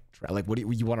subway. Like, what do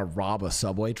you want to rob a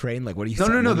subway train? Like, what do you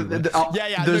saying? No.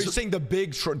 Yeah. They're saying the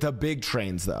big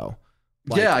trains though.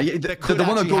 Like, that could the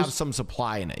one that goes have some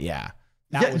supply in it. Yeah.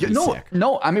 That would be sick.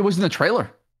 No, I mean, it was in the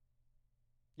trailer.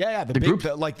 Yeah. The big group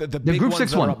ones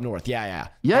 6 that one are up north. Yeah.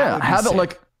 Have it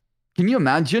like, can you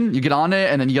imagine? You get on it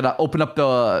and then you got to open up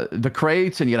the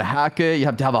crates and you got to hack it. You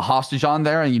have to have a hostage on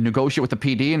there and you negotiate with the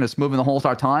PD and it's moving the whole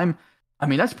entire time. I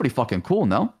mean, that's pretty fucking cool,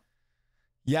 no?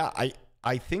 Yeah,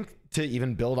 I think to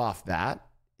even build off that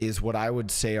is what I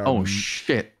would say are oh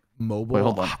shit mobile. Wait,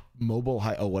 hold on. Mobile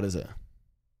high. Oh, what is it?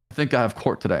 I think I have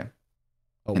court today.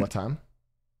 Oh, what time?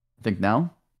 I think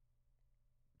now.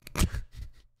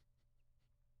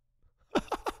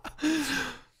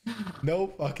 No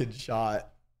fucking shot.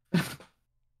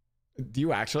 Do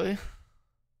you actually?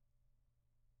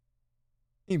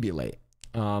 You can be late.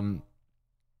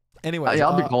 Anyway, yeah,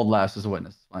 I'll be called last as a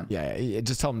witness. It's fine. Yeah,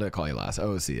 just tell them to call you last.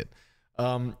 Oh, see it.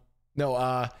 No,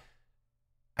 I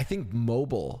think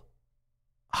mobile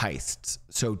heists.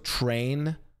 So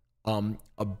train,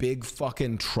 a big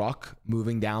fucking truck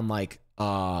moving down like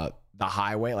the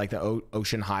highway, like the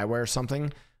ocean highway or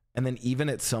something, and then even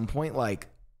at some point like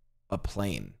a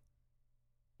plane.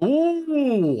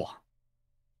 Ooh.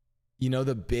 You know,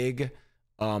 the big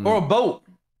or a boat.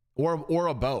 Or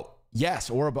a boat.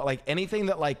 Yes, or a boat. Like anything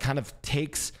that like kind of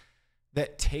takes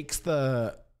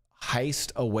the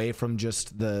heist away from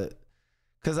just the,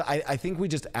 because I think we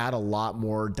just add a lot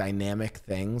more dynamic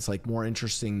things, like more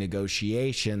interesting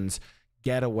negotiations,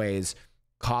 getaways,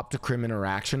 cop to crim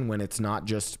interaction when it's not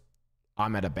just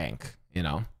I'm at a bank, you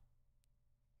know?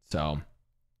 So,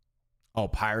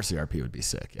 piracy RP would be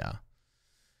sick, yeah.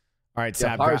 All right,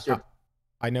 Ssaab,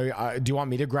 I know. Do you want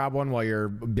me to grab one while you're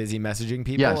busy messaging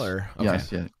people? Yes. Or okay.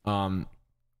 Yes.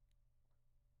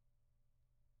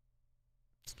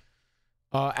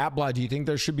 At Blau, do you think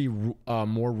there should be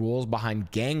more rules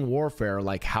behind gang warfare,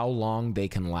 like how long they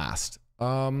can last?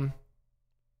 I'm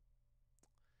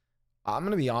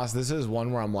gonna be honest. This is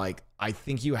one where I'm like, I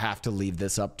think you have to leave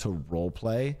this up to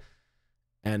roleplay,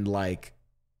 and like,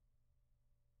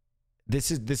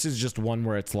 this is just one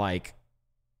where it's like,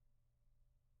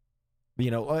 you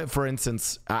know, for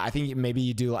instance, I think maybe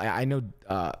you do. I know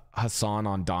Hassan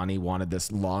on Donnie wanted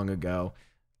this long ago.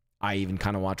 I even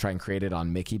kind of want to try and create it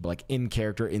on Mickey, but like in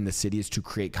character in the city is to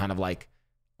create kind of like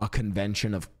a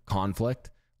convention of conflict.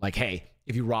 Like, hey,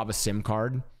 if you rob a SIM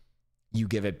card, you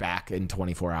give it back in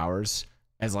 24 hours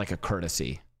as like a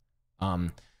courtesy.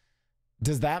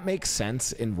 Does that make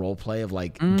sense in role play of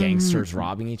like gangsters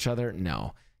robbing each other?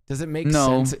 No. Does it make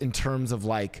sense in terms of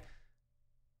like,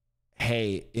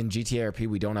 hey, in GTA RP,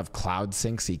 we don't have cloud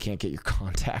sync, so you can't get your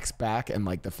contacts back. And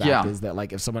like the fact is that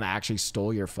like if someone actually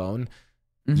stole your phone,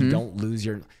 you don't lose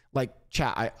your, like,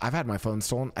 chat, I've had my phone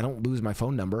stolen. I don't lose my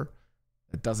phone number.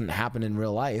 It doesn't happen in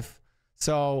real life.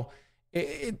 So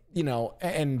it you know,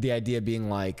 and the idea being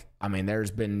like, I mean,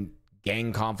 there's been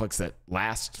gang conflicts that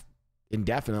last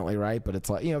indefinitely, right? But it's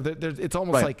like, you know, it's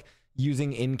almost like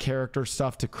using in-character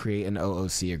stuff to create an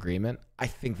OOC agreement. I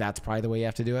think that's probably the way you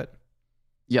have to do it.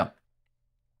 Yeah.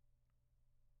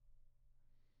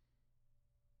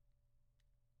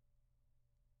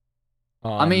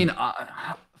 I mean,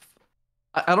 I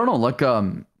don't know. Like,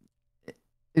 do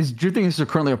you think this is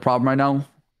currently a problem right now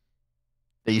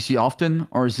that you see often,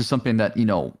 or is this something that, you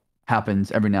know,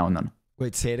 happens every now and then?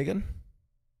 Wait, say it again.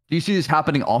 Do you see this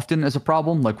happening often as a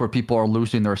problem, like where people are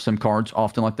losing their SIM cards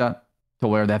often like that, to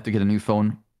where they have to get a new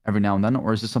phone every now and then,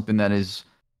 or is this something that is,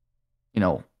 you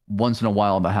know, once in a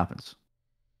while that happens?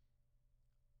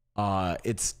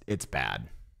 It's bad.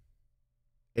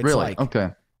 It's really? Like, okay.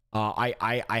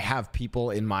 I have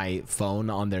people in my phone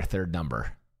on their third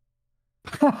number.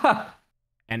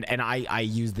 and I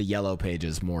use the yellow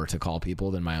pages more to call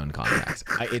people than my own contacts.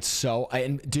 It's so,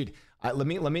 and dude, let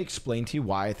me explain to you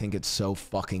why I think it's so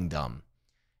fucking dumb.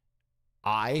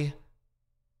 I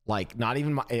like not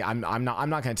even my, I'm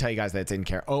not going to tell you guys that it's in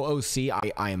care.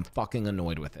 OOC, I am fucking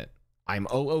annoyed with it. I'm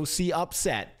OOC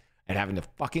upset at having to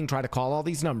fucking try to call all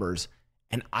these numbers,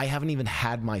 and I haven't even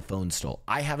had my phone stolen.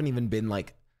 I haven't even been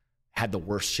like had the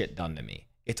worst shit done to me.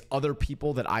 It's other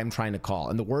people that I'm trying to call.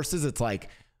 And the worst is it's like,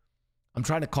 I'm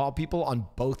trying to call people on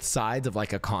both sides of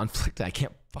like a conflict. I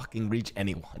can't fucking reach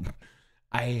anyone.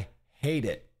 I hate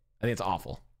it. I think it's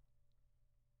awful.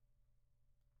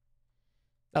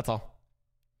 That's all.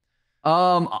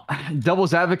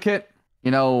 Devil's advocate,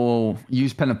 you know,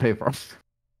 use pen and paper.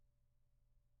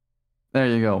 There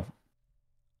you go.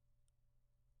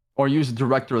 Or use a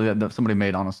directory that somebody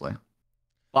made, honestly.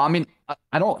 Well, I mean,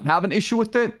 I don't have an issue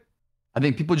with it. I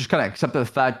think people just kind of accept the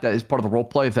fact that it's part of the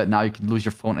roleplay that now you can lose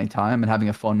your phone anytime, and having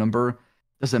a phone number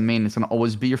doesn't mean it's going to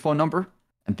always be your phone number,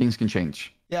 and things can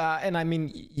change. Yeah, and I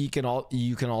mean, you can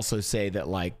also say that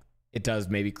like it does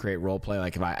maybe create roleplay.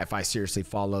 Like if I seriously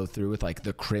follow through with like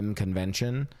the Crim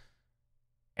convention,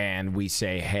 and we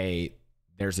say, hey,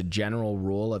 there's a general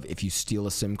rule of if you steal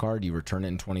a SIM card, you return it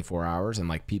in 24 hours, and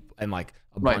like people and like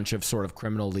a bunch of sort of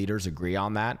criminal leaders agree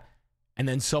on that. And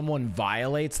then someone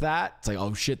violates that. It's like,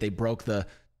 oh shit, they broke the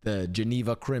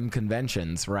Geneva Crim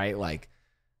conventions, right? Like,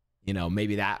 you know,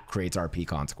 maybe that creates RP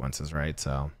consequences, right?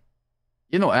 So,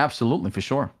 you know, absolutely, for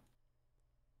sure.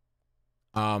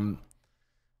 I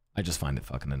just find it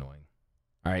fucking annoying.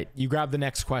 All right, you grab the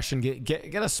next question.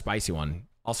 Get a spicy one.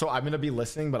 Also, I'm gonna be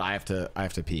listening, but I have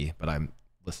to pee, but I'm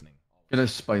listening. Get a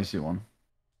spicy one.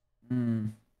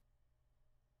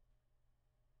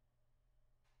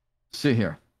 See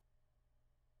here.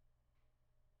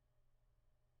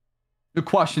 Good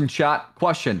question, chat.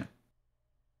 Question.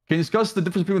 Can you discuss the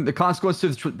difference between the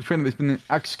consequences between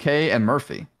XK and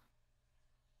Murphy?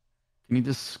 Can you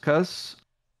discuss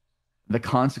the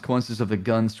consequences of the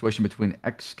gun situation between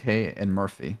XK and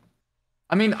Murphy?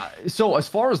 I mean, so as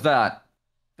far as that,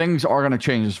 things are going to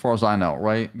change as far as I know,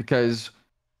 right? Because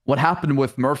what happened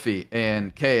with Murphy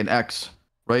and K and X,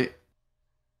 right?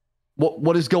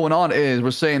 What is going on is we're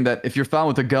saying that if you're found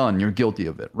with a gun, you're guilty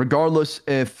of it, regardless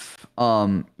if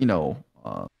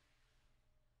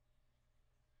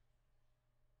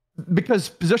because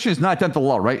possession is not against the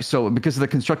law, right? So because of the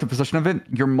constructive possession of it,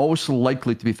 you're most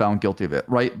likely to be found guilty of it,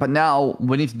 right? But now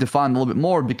we need to define a little bit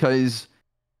more because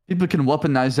people can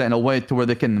weaponize that in a way to where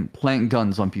they can plant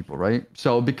guns on people, right?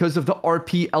 So because of the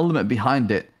RP element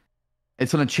behind it,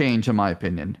 it's going to change, in my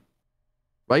opinion,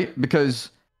 right?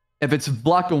 Because if it's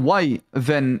black and white,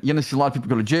 then you're going to see a lot of people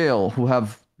go to jail who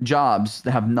have jobs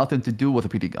that have nothing to do with a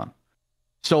PD gun.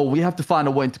 So we have to find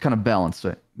a way to kind of balance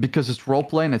it because it's role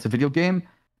playing, it's a video game.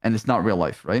 and it's not real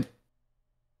life, right?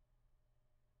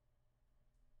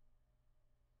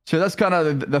 So that's kind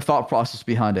of the thought process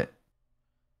behind it.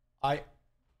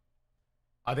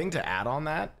 I think to add on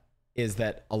that is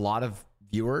that a lot of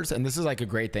viewers, and this is like a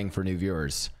great thing for new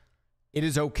viewers, it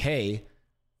is okay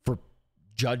for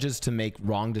judges to make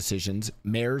wrong decisions,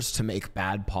 mayors to make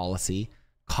bad policy,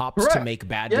 cops to make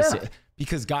bad decisions.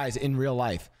 Because guys, in real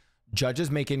life, judges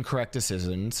make incorrect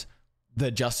decisions,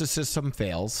 the justice system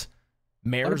fails,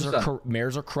 mayors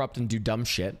are corrupt and do dumb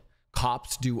shit,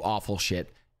 cops do awful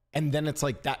shit, and then it's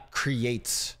like that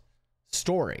creates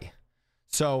story.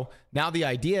 So now the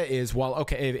idea is, well,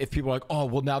 okay, if people are like, oh,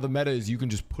 well, now the meta is you can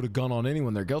just put a gun on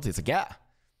anyone they're guilty. It's like, yeah.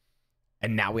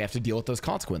 And now we have to deal with those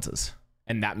consequences.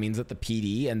 And that means that the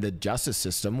PD and the justice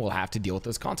system will have to deal with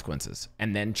those consequences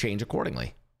and then change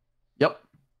accordingly. Yep.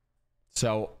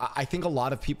 So I think a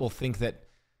lot of people think that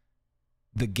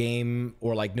the game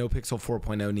or like NoPixel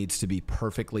 4.0 needs to be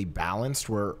perfectly balanced,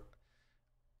 where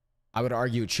I would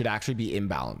argue it should actually be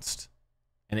imbalanced.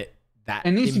 And it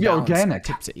needs to be organic.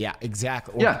 Yeah,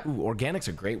 exactly. Organic's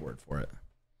a great word for it.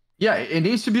 Yeah, it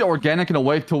needs to be organic in a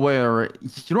way to where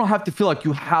you don't have to feel like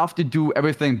you have to do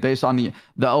everything based on the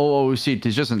OOC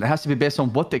decision. It has to be based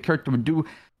on what the character would do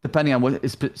depending on what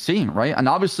it's seeing, right? And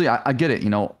obviously, I get it. You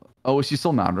know, OOC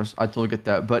still matters. I totally get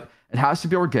that. But it has to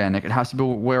be organic. It has to be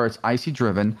where it's IC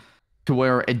driven to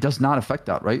where it does not affect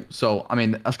that, right? So, I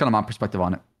mean, that's kind of my perspective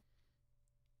on it.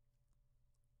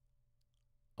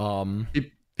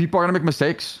 People are going to make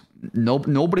mistakes.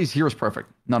 Nobody's here is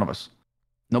perfect. None of us.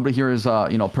 Nobody here is,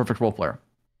 perfect role player.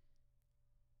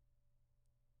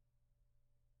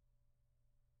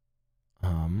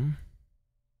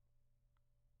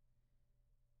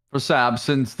 For Ssaab,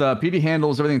 since the PD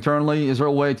handles everything internally, is there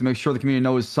a way to make sure the community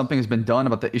knows something has been done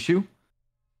about the issue?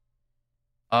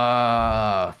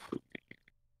 Are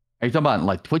you talking about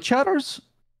like Twitch chatters?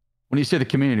 When you say the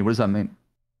community, what does that mean?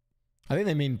 I think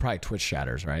they mean probably Twitch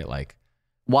chatters, right? Like,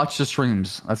 watch the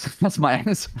streams. That's my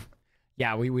answer.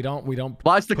 Yeah, we don't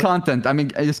watch the content. I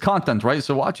mean, it's content, right?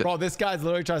 So watch it. Bro, this guy's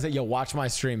literally trying to say, yo, watch my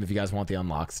stream if you guys want the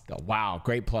unlocks. Wow,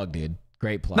 great plug, dude.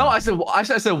 Great plug. No, I said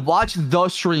watch the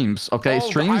streams. Okay,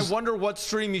 streams. I wonder what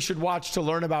stream you should watch to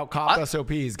learn about cop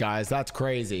SOPs, guys. That's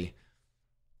crazy.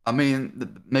 I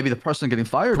mean, maybe the person getting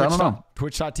fired. I don't know.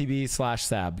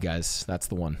 Twitch.tv/Ssaab, guys. That's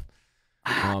the one.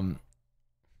 Thank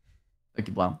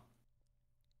you, Blau.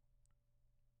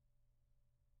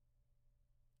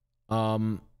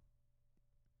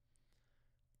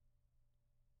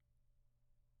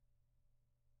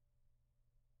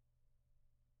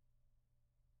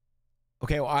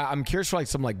 Okay, well, I'm curious for like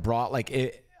some like broad, like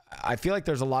it. I feel like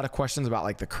there's a lot of questions about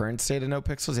like the current state of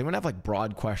NoPixels. Does anyone have like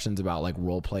broad questions about like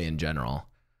role play in general?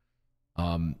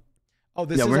 We're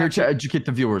here to educate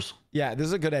the viewers. Yeah, this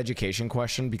is a good education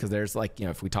question because there's like,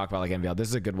 if we talk about like MVL, this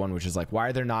is a good one, which is like, why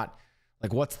are there not,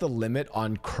 like, what's the limit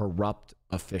on corrupt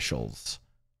officials?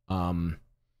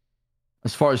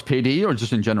 As far as PD or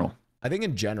just in general? I think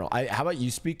in general. How about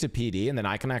you speak to PD and then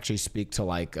I can actually speak to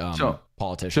like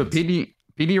politicians. So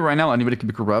PD right now, anybody can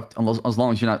be corrupt as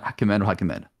long as you're not command or high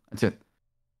command. That's it.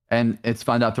 And it's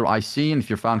found out through IC, and if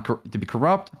you're found to be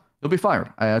corrupt, you'll be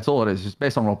fired. That's all it is. It's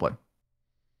based on roleplay.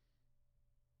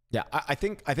 Yeah, I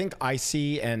think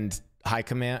IC and high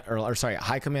command,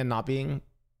 high command not being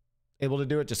able to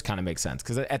do it just kind of makes sense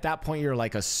because at that point you're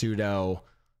like a pseudo.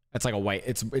 It's like a white.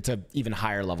 It's a even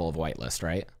higher level of whitelist,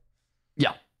 right?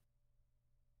 Yeah.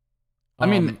 I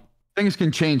mean, things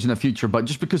can change in the future, but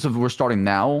just because we're starting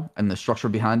now and the structure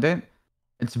behind it,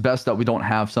 it's best that we don't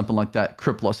have something like that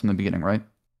cripple us in the beginning, right?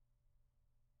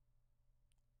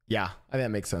 Yeah, I think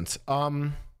that makes sense.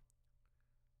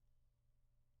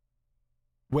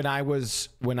 When I was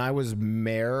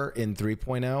mayor in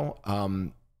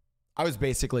 3.0, I was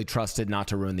basically trusted not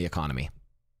to ruin the economy.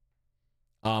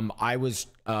 I was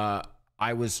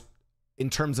in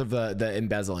terms of the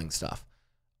embezzling stuff.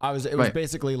 It was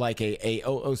basically like a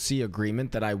OOC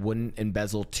agreement that I wouldn't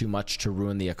embezzle too much to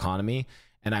ruin the economy,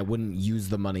 and I wouldn't use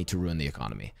the money to ruin the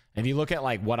economy. And if you look at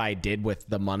like what I did with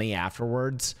the money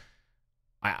afterwards,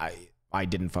 I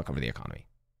didn't fuck over the economy.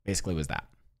 Basically was that.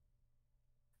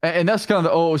 And that's kind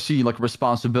of the OOC like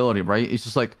responsibility, right? It's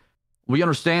just like we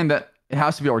understand that it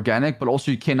has to be organic, but also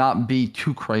you cannot be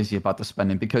too crazy about the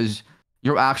spending because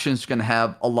your actions can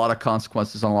have a lot of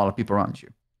consequences on a lot of people around you.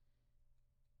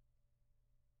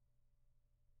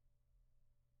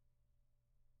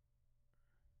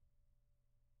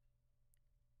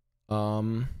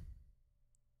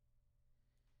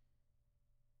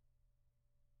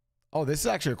 Oh, this is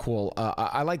actually cool.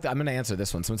 I like that. I'm going to answer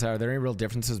this one. Someone said, are there any real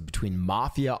differences between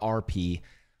Mafia RP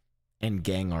and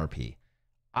Gang RP?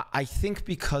 I think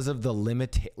because of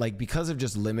because of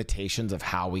just limitations of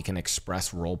how we can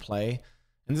express role play,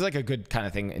 and this is like a good kind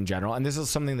of thing in general. And this is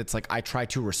something that's like, I try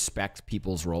to respect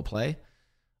people's role play.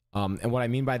 And what I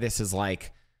mean by this is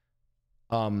like,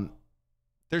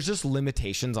 there's just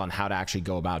limitations on how to actually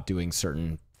go about doing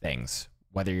certain things,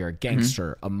 whether you're a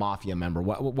gangster, a mafia member,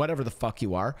 whatever the fuck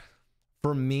you are.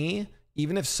 For me,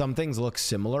 even if some things look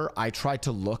similar, I try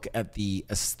to look at the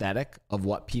aesthetic of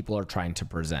what people are trying to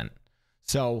present.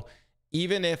 So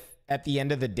even if at the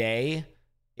end of the day,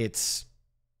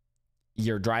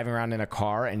 you're driving around in a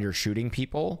car and you're shooting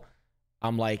people,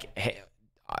 I'm like, hey,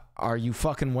 are you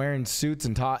fucking wearing suits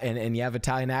and you have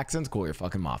Italian accents? Cool, you're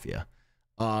fucking mafia.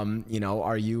 You know,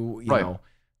 are you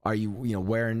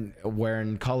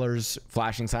wearing colors,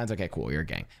 flashing signs? Okay, cool, you're a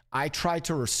gang. I try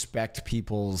to respect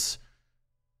people's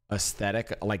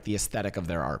aesthetic, like the aesthetic of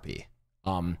their RP.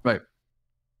 Right.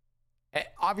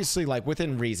 Obviously, like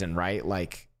within reason, right?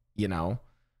 Like, you know,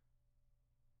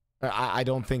 I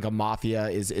don't think a mafia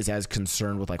is as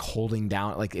concerned with like holding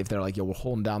down, like if they're like, yo, we're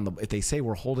holding down if they say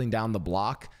we're holding down the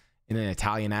block in an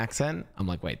Italian accent, I'm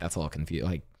like, wait, that's a little confused.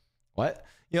 Like, what?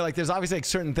 You know, like there's obviously like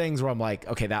certain things where I'm like,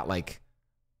 okay, that like,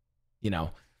 you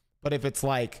know, but if it's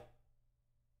like,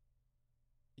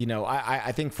 you know,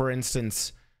 I think for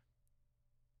instance,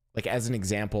 like as an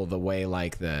example, the way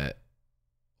like the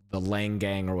Lang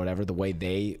gang or whatever, the way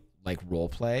they like role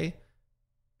play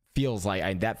feels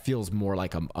like that feels more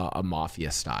like a mafia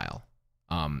style.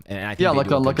 And I think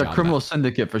like a criminal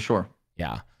syndicate for sure.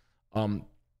 Yeah.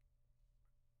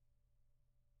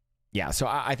 Yeah, so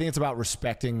I think it's about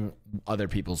respecting other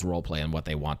people's role play and what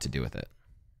they want to do with it.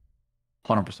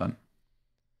 100%.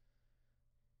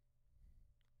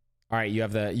 All right, you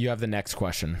have the next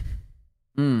question.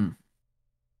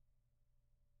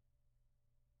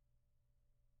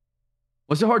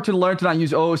 Was it hard to learn to not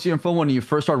use OOC and phone when you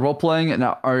first started role playing? And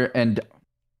hold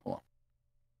on.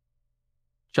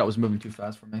 Chat was moving too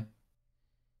fast for me.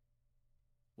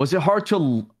 Was it hard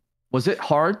to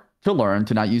learn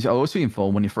to not use OOC info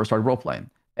when you first started role playing?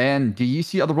 And do you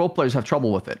see other role players have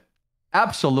trouble with it?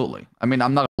 Absolutely. I mean,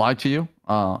 I'm not gonna lie to you.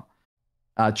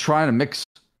 Trying to mix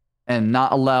and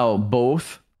not allow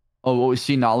both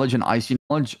OOC knowledge and IC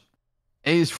knowledge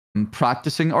is from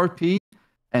practicing RP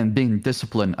and being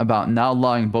disciplined about not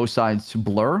allowing both sides to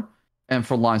blur and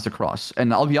for lines to cross.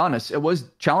 And I'll be honest, it was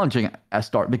challenging at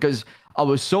start because I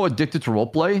was so addicted to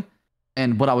roleplay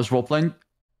and what I was roleplaying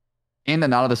in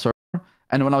and out of the server.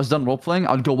 And when I was done roleplaying,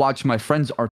 I would go watch my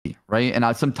friend's RP, right?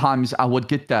 And sometimes I would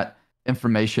get that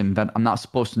information that I'm not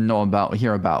supposed to know about or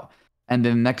hear about. And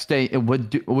then the next day, it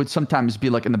would sometimes be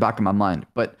like in the back of my mind.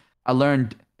 But I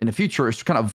learned in the future is to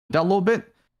kind of avoid that a little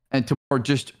bit and to more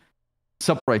just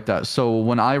separate that. So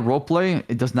when I roleplay,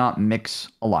 it does not mix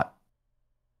a lot.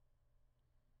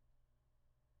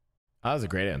 That was a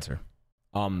great answer.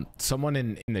 Someone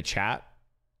in the chat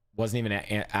wasn't even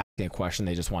asking a question.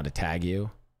 They just wanted to tag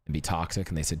you and be toxic.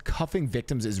 And they said, cuffing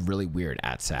victims is really weird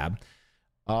at Ssaab.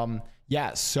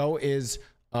 Yeah, so is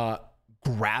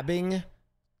grabbing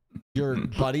your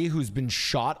buddy who's been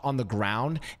shot on the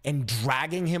ground and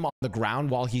dragging him on the ground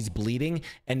while he's bleeding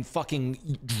and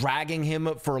fucking dragging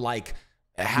him for like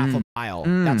half a mile.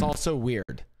 That's also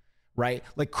weird, right?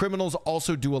 Like criminals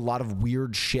also do a lot of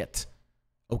weird shit,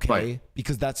 okay? Right.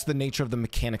 Because that's the nature of the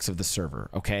mechanics of the server,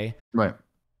 okay? Right.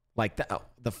 Like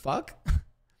the fuck?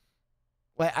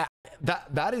 Like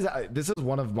this is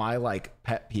one of my like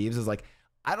pet peeves is like,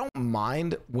 I don't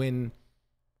mind when,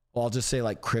 well, I'll just say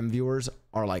like crim viewers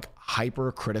are like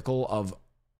hyper critical of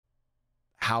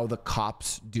how the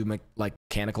cops do like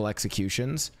mechanical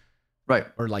executions, right?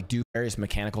 Or like do various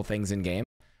mechanical things in game.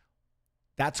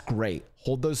 That's great.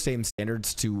 Hold those same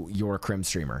standards to your crim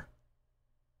streamer.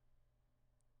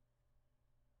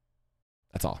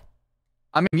 That's all.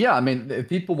 I mean, yeah. I mean, if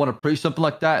people want to preach something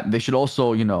like that, they should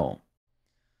also, you know,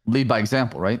 lead by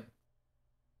example, right?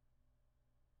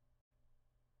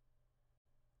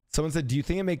 Someone said, do you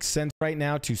think it makes sense right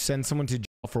now to send someone to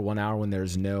jail for 1 hour when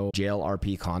there's no jail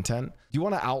RP content? Do you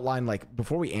want to outline, like,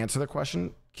 before we answer the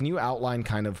question, can you outline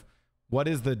kind of what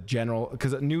is the general,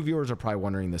 because new viewers are probably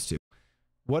wondering this too.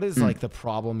 What is like the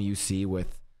problem you see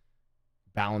with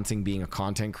balancing being a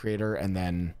content creator and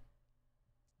then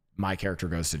my character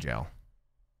goes to jail?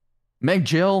 Make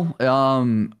jail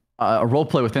a role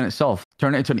play within itself.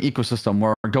 Turn it into an ecosystem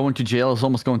where going to jail is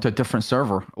almost going to a different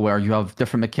server where you have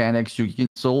different mechanics. You can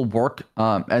still work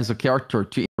as a character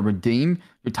to either redeem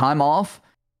your time off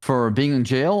for being in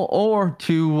jail or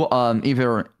to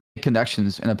either make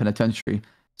connections in a penitentiary.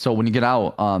 So when you get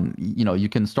out, you know, you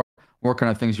can start working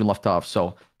on things you left off.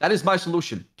 So that is my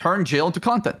solution. Turn jail into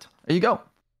content. There you go.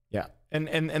 Yeah.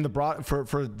 And the broad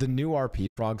for the new RP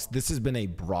frogs, this has been a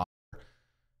broad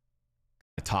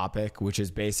topic, which is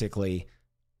basically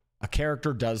a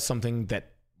character does something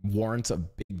that warrants a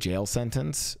big jail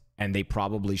sentence, and they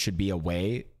probably should be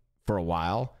away for a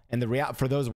while. And for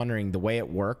those wondering, the way it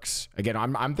works, again,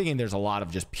 I'm thinking there's a lot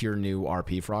of just pure new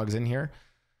RP frogs in here.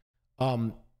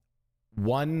 1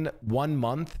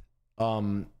 month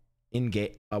in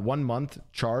game, 1 month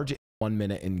charge, 1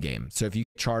 minute in game. So if you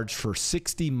charge for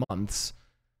 60 months,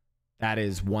 that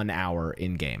is 1 hour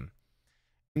in game.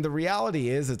 And the reality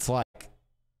is,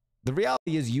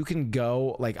 you can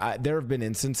go there have been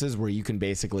instances where you can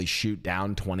basically shoot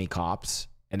down 20 cops,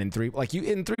 and in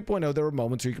 3.0 there were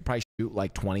moments where you could probably shoot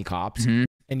like 20 cops,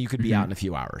 and you could be out in a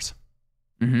few hours,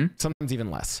 sometimes even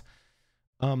less.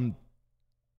 And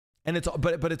it's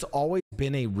but it's always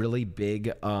been a really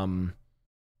big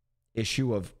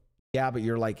issue of, but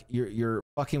you're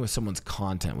fucking with someone's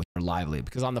content, with their livelihood.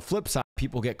 Because on the flip side,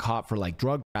 people get caught for like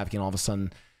drug trafficking, all of a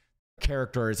sudden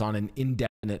character is on an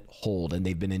indefinite hold and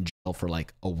they've been in jail for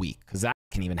like a week, because that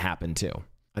can even happen too.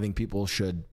 I think people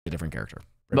should be a different character.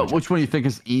 But which one do you think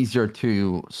is easier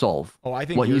to solve? Oh, I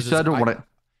think what you said, or what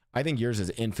I think yours is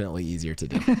infinitely easier to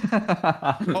do.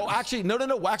 Oh, actually, no.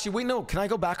 Actually, wait, no. Can I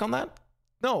go back on that?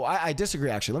 No, I disagree.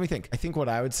 Actually, let me think. I think what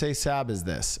I would say, Ssaab, is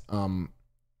this: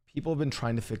 people have been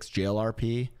trying to fix jail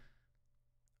RP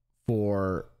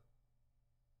for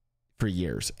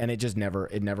years, and it just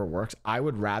never works. I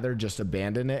would rather just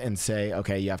abandon it and say,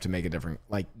 okay, you have to make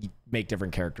make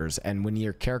different characters, and when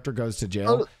your character goes to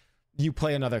jail, you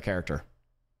play another character.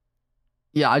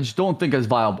 Yeah, I just don't think it's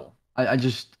viable.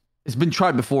 It's been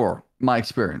tried before, my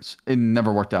experience. It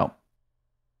never worked out.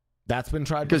 That's been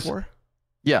tried before?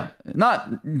 Yeah, not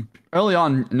early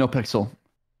on, NoPixel,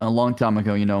 a long time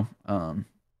ago, in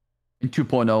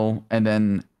 2.0, and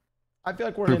then I feel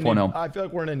like we're 3.0. I feel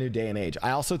like we're in a new day and age.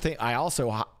 I also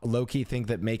low-key think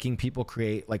that making people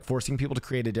forcing people to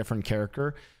create a different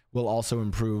character will also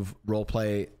improve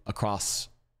roleplay across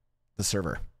the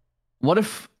server. What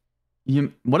if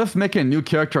making a new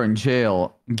character in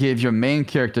jail gave your main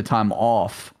character time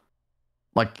off,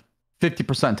 like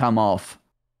 50% time off,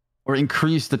 or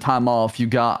increase the time off you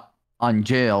got on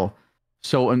jail?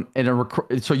 So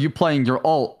so you playing your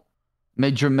alt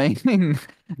made your main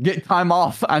get time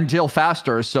off on jail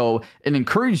faster, so it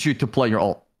encouraged you to play your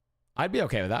alt. I'd be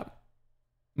okay with that.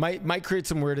 Might create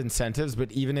some weird incentives,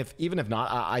 but even if not,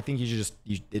 I think they should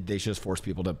just force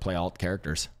people to play alt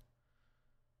characters.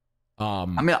 I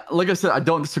mean, like I said, I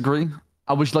don't disagree.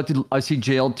 I see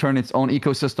jail turn its own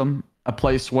ecosystem, a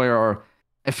place where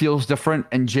it feels different,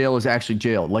 and jail is actually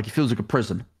jail. Like, it feels like a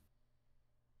prison.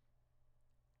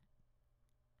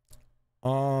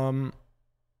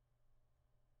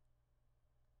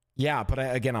 Yeah, but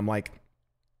I'm like,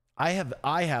 I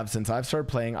have since I've started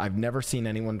playing, I've never seen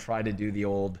anyone try to do the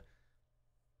old,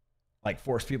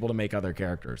 force people to make other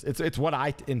characters. It's what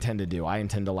I intend to do. I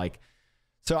intend to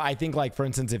so I think, for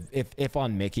instance, if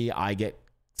on Mickey I get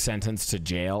sentenced to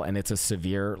jail and it's a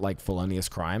severe felonious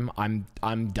crime, I'm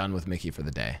done with Mickey for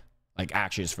the day.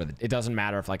 Actually, just it doesn't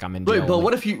matter if I'm in jail. Wait, but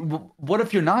what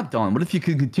if you're not done? What if you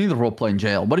could continue the role play in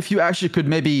jail? What if you actually could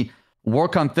maybe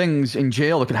work on things in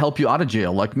jail that could help you out of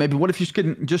jail? Maybe what if you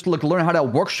could just learn how to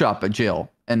workshop at jail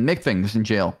and make things in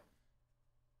jail?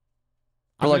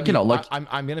 Or I'm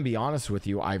gonna be honest with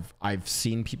you. I've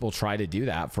seen people try to do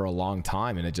that for a long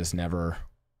time, and it just never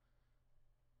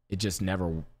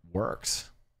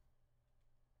works.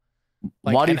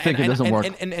 Why do you think it doesn't work?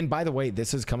 And by the way,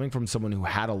 this is coming from someone who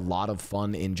had a lot of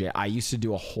fun in jail. I used to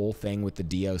do a whole thing with the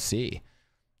DOC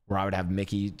where I would have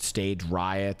Mickey stage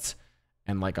riots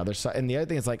and other stuff. And the other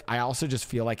thing is I also just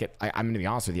feel like I'm going to be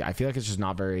honest with you. I feel like it's just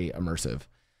not very immersive.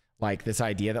 This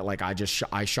idea that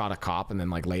I shot a cop and then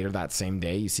later that same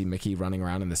day you see Mickey running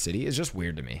around in the city is just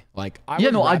weird to me. I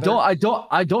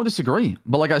don't disagree.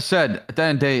 But like I said, at the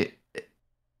end of the day,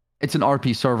 it's an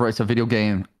RP server. It's a video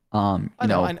game. I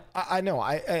know.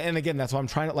 And again, that's what I'm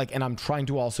trying to and I'm trying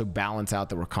to also balance out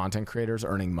that we're content creators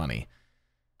earning money.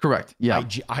 Correct. Yeah.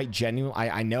 I genuinely,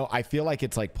 I know, I feel like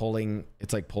it's pulling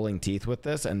teeth with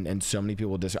this, and so many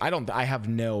people I have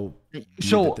no view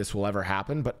that this will ever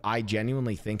happen, but I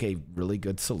genuinely think a really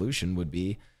good solution would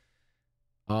be,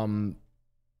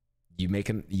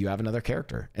 you have another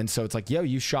character, and so it's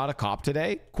you shot a cop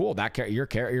today, cool. Your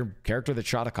character that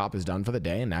shot a cop is done for the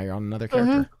day, and now you're on another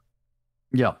character.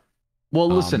 Yeah. Well,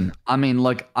 listen, I mean,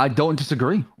 I don't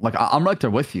disagree. I'm right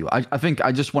there with you. I think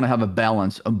I just want to have a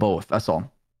balance of both. That's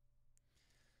all.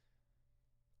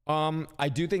 I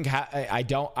do think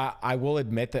I will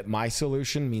admit that my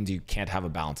solution means you can't have a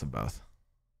balance of both.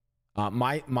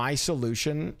 My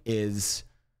solution is,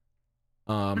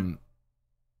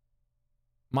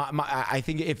 I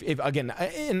think if again,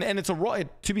 and it's a role.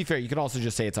 To be fair, you could also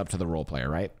just say it's up to the role player,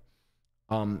 right?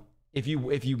 If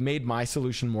you made my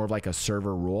solution more of like a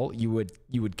server rule, you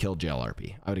would kill jail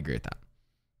RP. I would agree with that.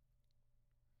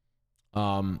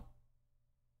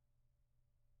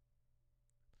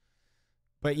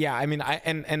 But yeah, I mean,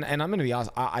 and I'm gonna be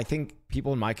honest. I think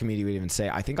people in my community would even say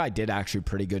I think I did actually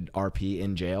pretty good RP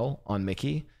in jail on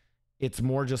Mickey. It's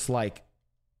more just like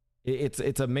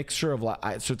it's a mixture of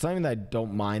like, so it's not even that I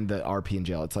don't mind the RP in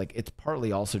jail. It's like it's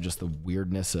partly also just the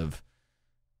weirdness of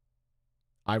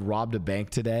I robbed a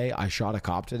bank today, I shot a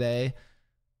cop today,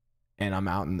 and I'm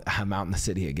out in the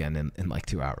city again in like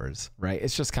 2 hours, right?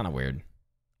 It's just kind of weird.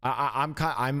 For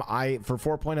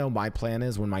 4.0, my plan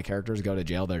is when my characters go to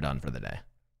jail, they're done for the day.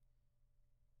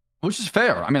 Which is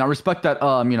fair. I mean, I respect that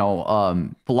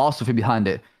philosophy behind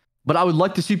it. But I would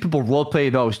like to see people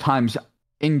roleplay those times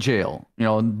in jail,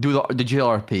 do the jail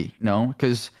RP,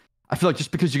 because I feel like just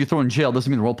because you get thrown in jail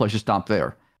doesn't mean the roleplay should stop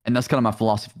there. And that's kind of my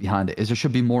philosophy behind it, is there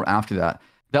should be more after that.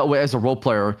 That way, as a role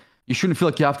player, you shouldn't feel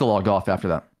like you have to log off after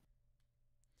that.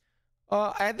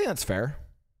 I think that's fair.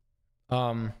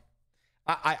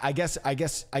 I guess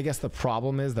the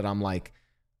problem is that I'm like,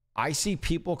 I see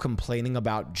people complaining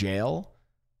about jail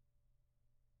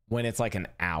when it's like an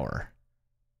hour.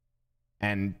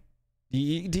 And do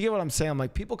you get what I'm saying? I'm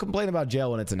like, people complain about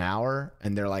jail when it's an hour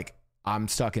and they're like, I'm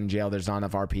stuck in jail. There's not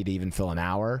enough RP to even fill an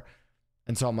hour.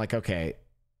 And so I'm like, okay,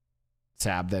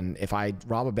 Ssaab, then if I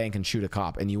rob a bank and shoot a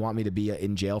cop and you want me to be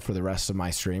in jail for the rest of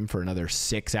my stream for another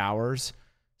 6 hours,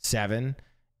 7,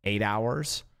 8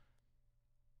 hours.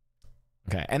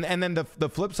 Okay. And then the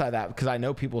flip side of that, because I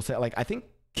know people say, like, I think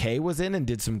K was in and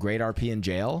did some great RP in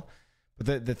jail.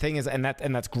 But the thing is, and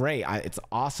that's great. It's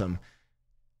awesome.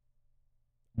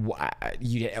 What do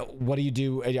you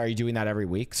do? Are you doing that every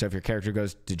week? So if your character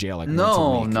goes to jail like once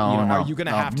a week, are you going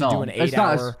to have to do an 8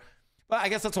 hour? But I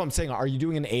guess that's what I'm saying. Are you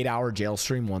doing an 8 hour jail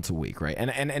stream once a week, right?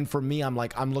 And for me, I'm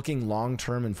like, I'm looking long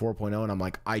term in 4.0, and I'm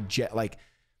like,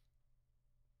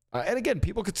 and again,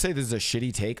 people could say this is a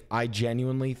shitty take. I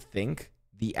genuinely think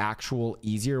the actual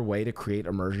easier way to create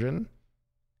immersion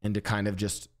and to kind of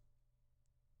just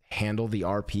handle the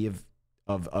RP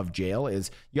of jail is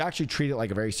you actually treat it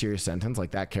like a very serious sentence,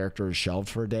 like that character is shelved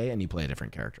for a day and you play a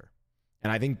different character.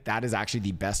 And I think that is actually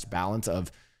the best balance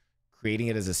of creating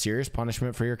it as a serious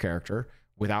punishment for your character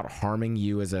without harming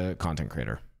you as a content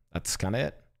creator. That's kind of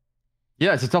it.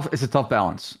 Yeah, it's a tough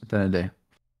balance at the end of the day.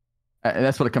 And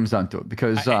that's what it comes down to,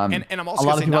 because and I'm also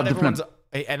going to say not everyone's,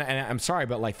 and I'm sorry,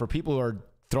 but like for people who are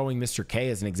throwing Mr. K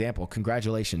as an example,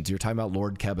 congratulations. You're talking about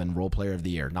Lord Kevin, Role Player of the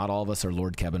Year. Not all of us are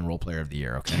Lord Kevin, Role Player of the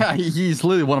Year. Okay. Yeah, he's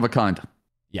literally one of a kind.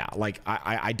 Yeah, like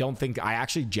I don't think, I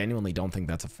actually genuinely don't think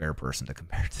that's a fair person to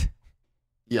compare to.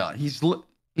 Yeah, he's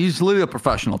literally a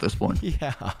professional at this point.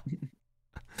 Yeah.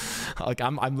 Like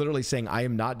I'm literally saying I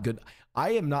am not good.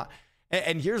 I am not,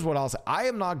 and here's what I'll say. I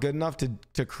am not good enough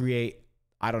to create,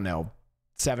 I don't know,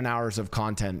 7 hours of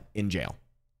content in jail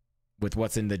with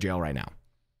what's in the jail right now.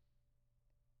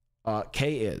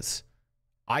 K is.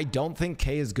 I don't think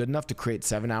K is good enough to create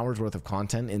 7 hours worth of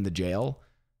content in the jail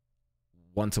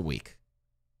once a week.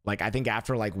 Like, I think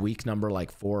after like week number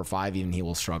like 4 or 5, even he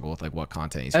will struggle with like what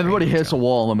content he's. Everybody hits a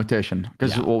wall limitation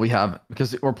because what we have,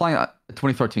 because we're playing a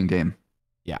 2013 game.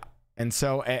 Yeah, and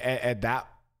so at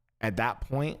that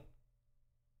point,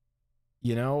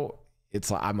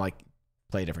 it's like I'm like,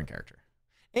 play a different character.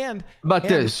 And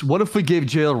this, what if we gave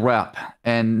jail rep,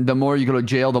 and the more you go to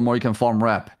jail, the more you can farm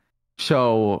rep.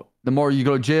 So the more you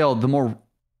go to jail, the more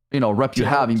rep you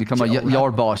have, and you become a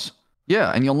yard boss.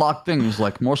 Yeah, and you unlock things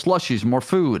like more slushies, more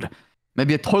food,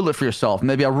 maybe a toilet for yourself,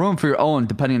 maybe a room for your own,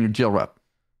 depending on your jail rep.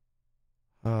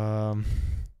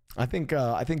 I think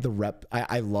the rep.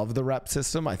 I love the rep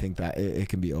system. I think that it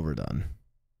can be overdone.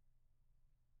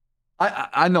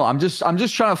 I know. I'm just trying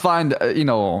to find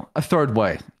a third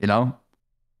way.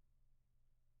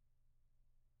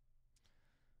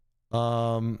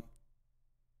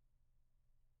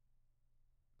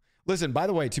 Listen, by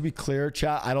the way, to be clear,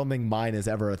 chat, I don't think mine is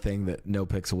ever a thing that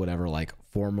NoPixel would ever like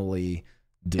formally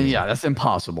do. Yeah, that's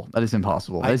impossible. That is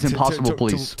impossible. That is impossible,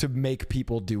 please. To make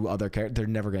people do other characters, they're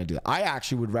never going to do that. I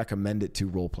actually would recommend it to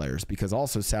role players, because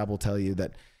also Ssaab will tell you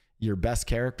that your best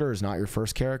character is not your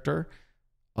first character.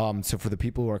 So for the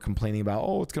people who are complaining about,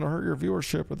 oh, it's going to hurt your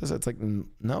viewership with this, it's like,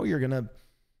 no,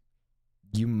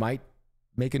 you might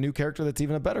make a new character that's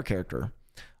even a better character.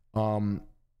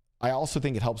 I also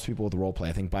think it helps people with roleplay.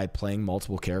 I think by playing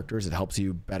multiple characters, it helps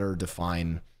you better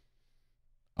define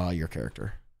your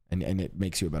character, and it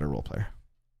makes you a better role player.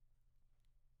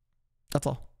 That's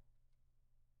all.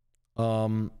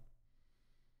 All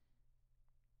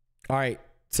right.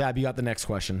 Ssaab, you got the next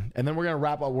question, and then we're gonna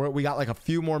wrap up. We got like a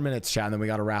few more minutes, chat, and then we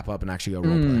got to wrap up and actually go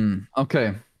roleplay.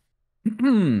 Okay.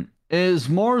 Is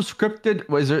more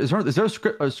scripted? Is there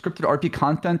scripted RP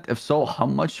content? If so, how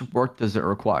much work does it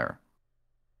require?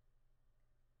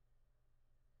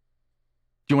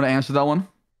 Do you want to answer that one?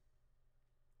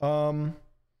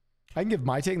 I can give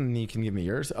my take, and then you can give me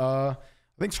yours. I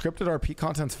think scripted RP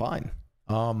content's fine.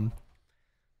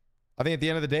 I think at the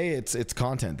end of the day, it's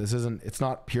content. It's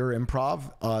not pure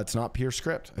improv. It's not pure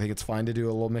script. I think it's fine to do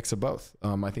a little mix of both.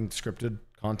 I think scripted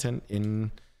content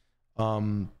in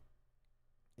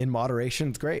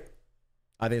moderation is great.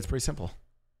 I think it's pretty simple.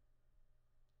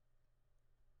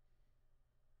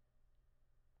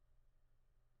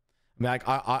 I mean,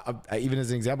 I even as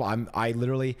an example, I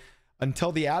literally,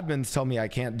 until the admins tell me I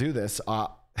can't do this.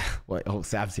 Wait,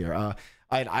 Ssaab's here.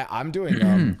 I'm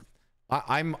doing.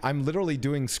 I'm literally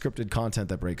doing scripted content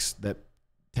that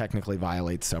technically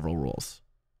violates several rules.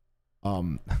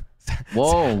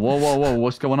 Whoa!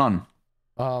 What's going on?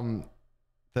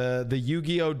 The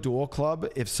Yu-Gi-Oh! Duel Club,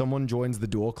 if someone joins the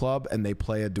Duel Club and they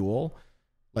play a duel,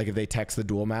 like if they text the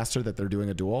Duel Master that they're doing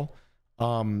a duel,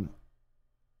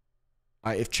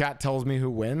 if chat tells me who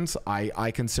wins,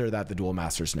 I consider that the Duel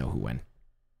Masters know who win.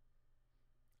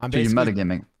 So you're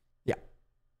metagaming? Yeah.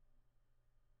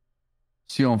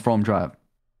 See you on From Drive.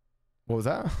 What was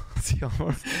that?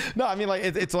 No, I mean, like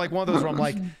it's like one of those where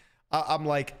I'm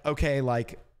like, okay,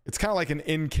 like it's kind of like an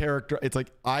in character. It's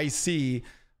like I see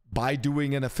by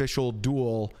doing an official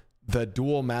duel, the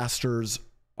Duel Masters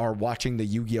are watching the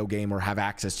Yu-Gi-Oh game or have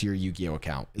access to your Yu-Gi-Oh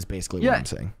account is basically what I'm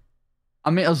saying.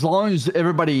 I mean, as long as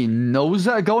everybody knows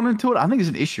that going into it, I think it's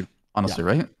an issue, honestly,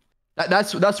 right?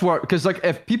 That's where, because like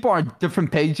if people are on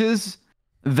different pages,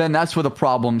 then that's where the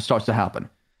problem starts to happen.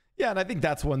 Yeah, and I think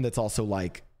that's one that's also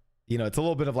like, you know, it's a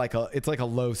little bit of like it's like a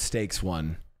low stakes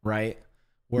one, right?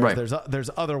 Whereas there's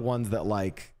other ones that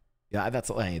like, yeah, that's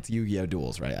like, it's Yu-Gi-Oh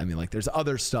duels, right? I mean, like there's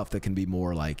other stuff that can be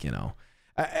more like, you know,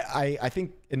 I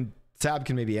think, and Ssaab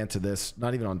can maybe answer this,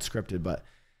 not even on scripted, but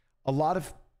a lot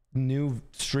of new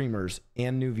streamers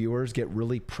and new viewers get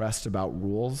really pressed about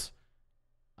rules.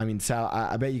 I mean, Sal,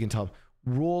 I bet you can tell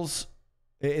rules.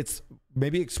 It's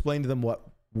maybe explain to them what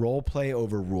role play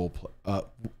over role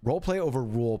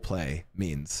play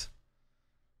means.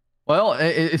 Well,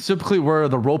 it's typically where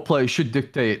the role play should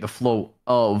dictate the flow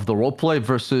of the role play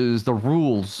versus the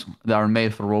rules that are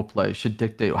made for role play should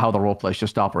dictate how the role play should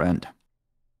stop or end.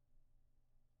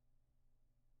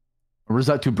 Or is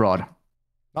that too broad?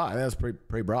 Oh, I think that's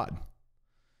pretty broad.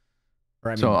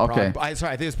 Or I mean, so okay. I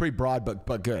think it's pretty broad,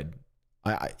 but good.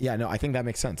 Yeah, no, I think that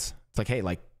makes sense. It's like, hey,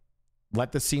 like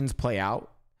let the scenes play out.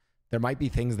 There might be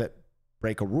things that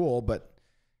break a rule, but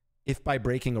if by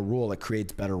breaking a rule it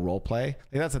creates better role play,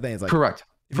 like that's the thing. It's like correct.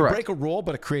 If you break a rule,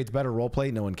 but it creates better role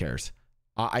play, no one cares.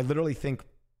 I literally think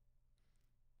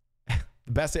the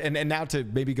best, and now to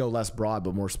maybe go less broad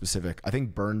but more specific, I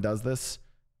think Burn does this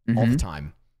all the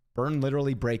time. Burn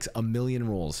literally breaks a million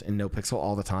rules in NoPixel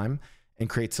all the time and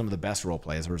creates some of the best role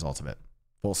play as a result of it.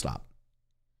 Full stop.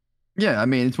 Yeah, I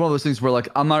mean, it's one of those things where like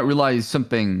I might realize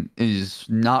something is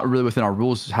not really within our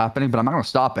rules is happening, but I'm not going to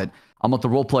stop it. I'm let the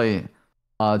role play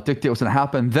dictate what's going to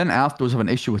happen. Then afterwards, have an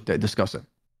issue with it, discuss it.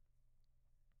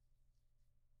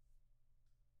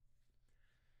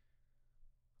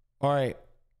 All right.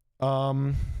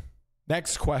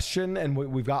 Next question, and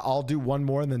we've got. I'll do one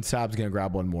more, and then Ssaab's going to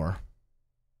grab one more.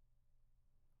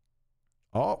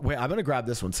 Oh wait, I'm going to grab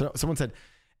this one. So someone said,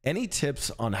 any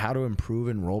tips on how to improve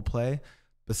in role play?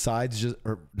 Besides just,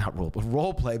 or not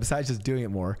role play, besides just doing it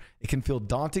more, it can feel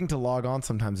daunting to log on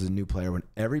sometimes as a new player when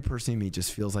every person you meet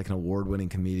just feels like an award-winning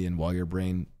comedian while your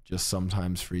brain just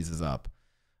sometimes freezes up.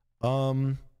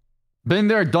 Been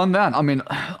there, done that. I mean,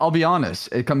 I'll be honest.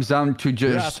 It comes down to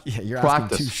just you're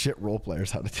practice. Asking two shit role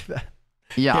players how to do that.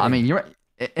 Yeah, I mean,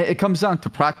 it comes down to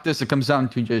practice. It comes down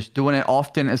to just doing it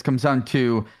often. It comes down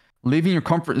to leaving your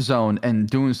comfort zone and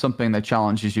doing something that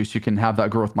challenges you so you can have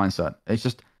that growth mindset. It's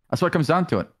just, that's what it comes down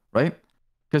to it, right?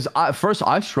 Because first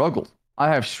I struggled. I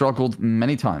have struggled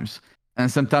many times. And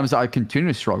sometimes I continue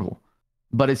to struggle.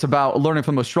 But it's about learning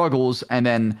from those struggles and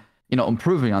then, you know,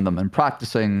 improving on them and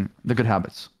practicing the good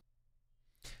habits.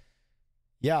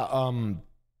 Yeah.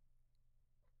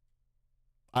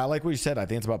 I like what you said. I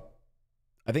think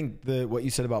what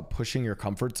you said about pushing your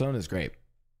comfort zone is great.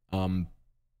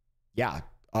 Yeah.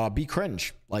 Be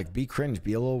cringe. Like, be cringe.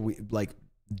 Be a little, like,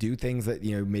 do things that,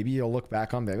 you know, maybe you'll look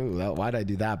back on, like, oh, why did I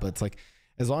do that? But it's like,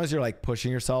 as long as you're like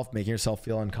pushing yourself, making yourself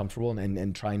feel uncomfortable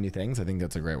and trying new things, I think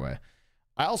that's a great way.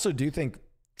 I also do think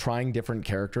trying different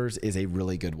characters is a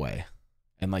really good way.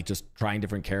 And like just trying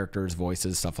different characters,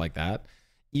 voices, stuff like that.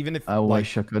 Even if I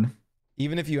wish I could.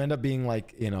 even if you end up being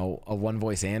like, you know, a one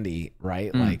voice Andy,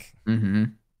 right? Like, I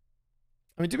mean,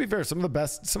 to be fair, some of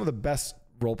the best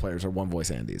role players are one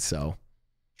voice Andys. So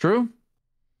true.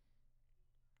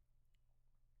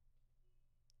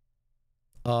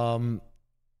 All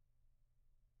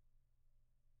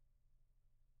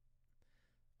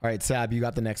right, Ssaab, you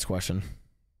got the next question.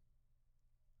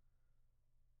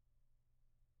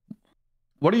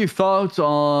 What are your thoughts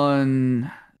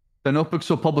on the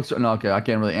NoPixel public? No, okay, I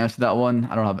can't really answer that one.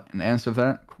 I don't have an answer for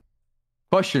that.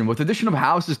 Question: with the addition of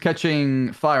houses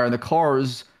catching fire and the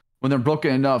cars when they're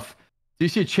broken enough, do you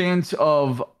see a chance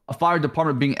of a fire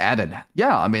department being added?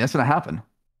 Yeah, I mean that's gonna happen.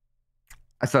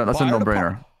 That's a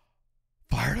no-brainer.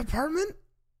 Fire department?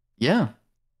 Yeah.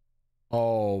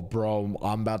 Oh, bro,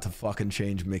 I'm about to fucking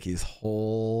change Mickey's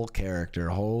whole character.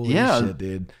 Holy shit,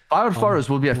 dude. Firefighters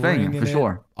will be a thing for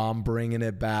sure. I'm bringing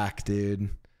it back, dude.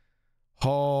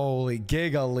 Holy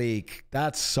Giga Leak.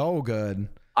 That's so good.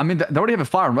 I mean, they already have a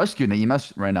fire and rescue in the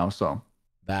EMS right now, so.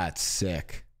 That's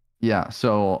sick. Yeah,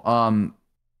 so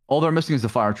all they're missing is the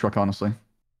fire truck, honestly.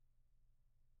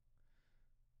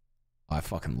 I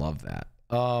fucking love that.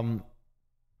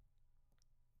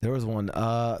 There was one.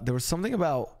 There was something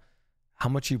about how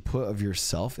much you put of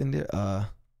yourself into.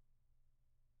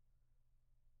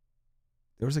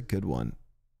 There was a good one.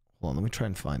 Hold on, let me try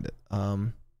and find it.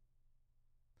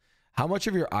 How much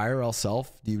of your IRL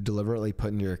self do you deliberately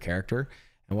put into your character,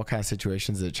 and what kind of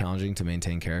situations is it challenging to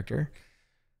maintain character?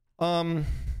 Oh,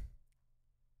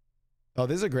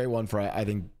 this is a great one for. I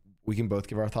think we can both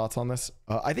give our thoughts on this.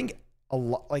 I think a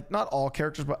lot, like not all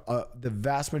characters, but the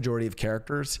vast majority of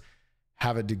characters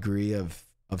have a degree of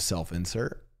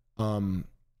self-insert.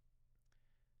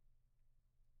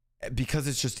 Because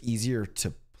it's just easier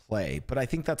to play. But I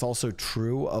think that's also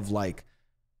true of like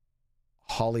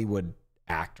Hollywood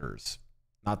actors.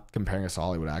 Not comparing us to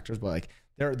Hollywood actors, but like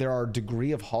there are a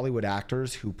degree of Hollywood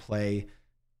actors who play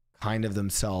kind of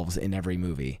themselves in every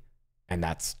movie. And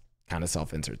that's kind of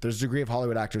self-insert. There's a degree of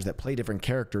Hollywood actors that play different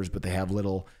characters, but they have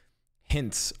little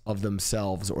hints of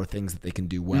themselves or things that they can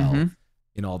do well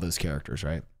in all those characters,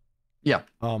 right? Yeah.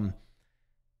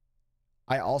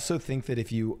 I also think that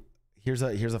if you here's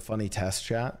a funny test,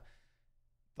 chat.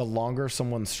 The longer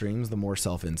someone streams, the more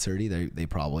self-inserty they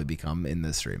probably become in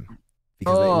this stream.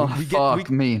 Because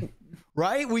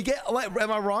right? We get like,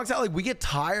 am I wrong? Like we get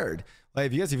tired. Like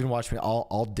if you guys even watch me,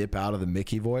 I'll dip out of the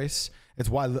Mickey voice. It's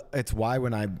why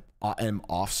when I am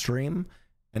off stream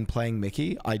and playing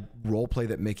Mickey, I role play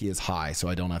that Mickey is high, so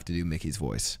I don't have to do Mickey's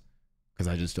voice because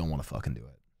I just don't want to fucking do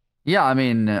it. Yeah, I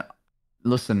mean,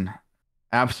 listen.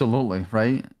 Absolutely,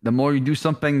 right? The more you do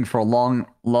something for long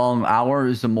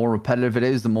hours, the more repetitive it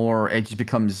is, the more it just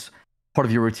becomes part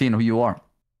of your routine, who you are.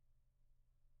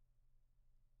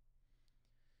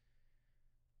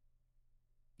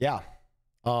 Yeah.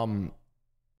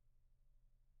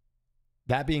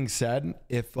 That being said,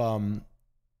 if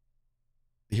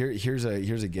here's a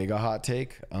giga hot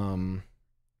take.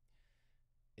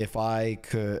 If I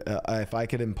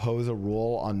could impose a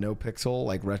rule on NoPixel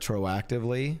like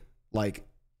retroactively, like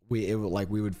we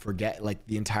would forget, like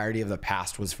the entirety of the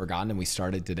past was forgotten and we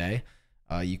started today.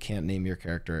 You can't name your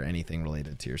character anything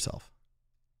related to yourself.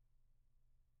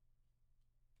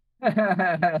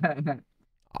 I'm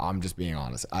just being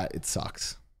honest. It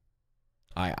sucks.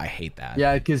 I hate that.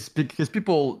 Yeah, because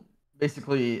people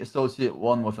basically associate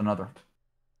one with another.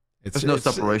 There's no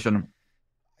separation.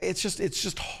 It's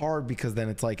just hard because then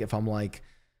it's like if I'm like,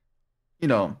 you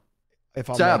know. If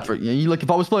I'm Ssaab, like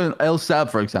if I was playing Ssaab,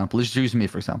 for example, let's just use me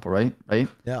for example, right? Yeah.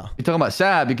 You're talking about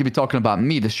Ssaab, you could be talking about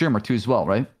me, the streamer, too, as well,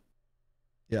 right?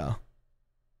 Yeah.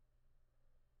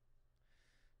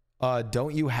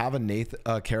 Don't you have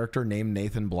a character named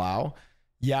Nathan Blau?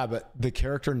 Yeah, but the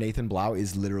character Nathan Blau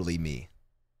is literally me.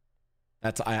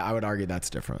 I would argue that's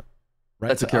different, right?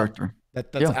 That's a character.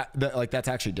 That's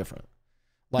actually different.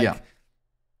 Like,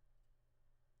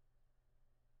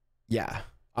 yeah.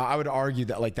 I would argue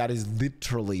that like that is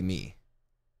literally me.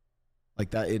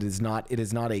 Like that it is not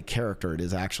a character, it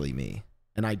is actually me.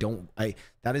 And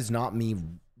that is not me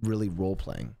really role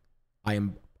playing.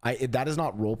 That is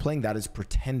not role playing, that is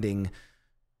pretending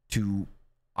to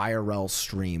IRL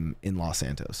stream in Los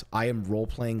Santos. I am role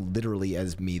playing literally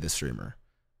as me, the streamer.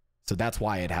 So that's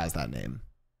why it has that name.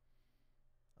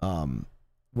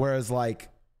 Whereas like,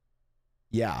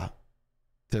 yeah,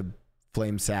 to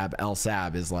flame Ssaab,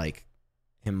 Ssaab is like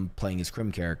him playing his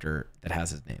Crim character that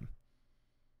has his name.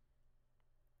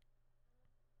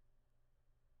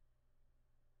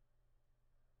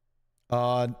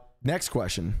 Next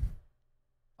question.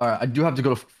 All right, I do have to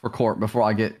go for court before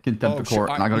I get contempt of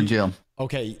court and I go to jail.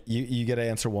 Okay, you get to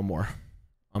answer one more.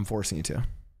 I'm forcing you to.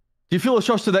 Do you feel the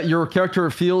trust that your character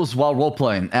feels while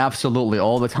role-playing? Absolutely,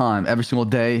 all the time, every single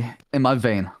day, in my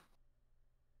vein.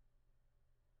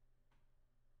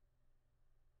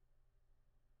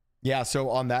 Yeah, so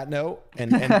on that note,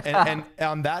 and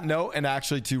on that note, and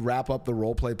actually to wrap up the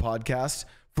Roleplay podcast,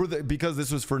 because this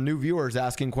was for new viewers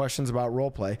asking questions about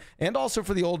roleplay, and also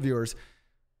for the old viewers,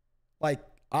 like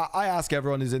I ask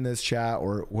everyone who's in this chat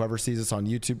or whoever sees us on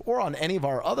YouTube or on any of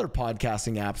our other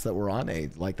podcasting apps that we're on. Hey,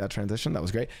 like that transition, that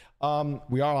was great.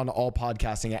 We are on all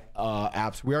podcasting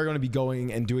apps. We are going to be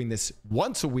going and doing this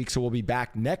once a week, so we'll be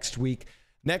back next week.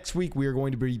 Next week, we are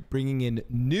going to be bringing in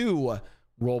new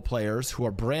role players who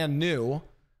are brand new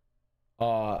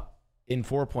in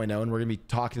 4.0, and we're going to be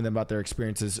talking to them about their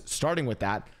experiences starting with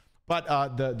that.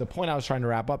 But the point I was trying to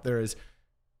wrap up there is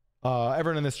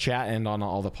everyone in this chat and on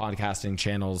all the podcasting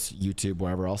channels, YouTube,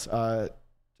 wherever else,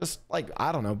 just like,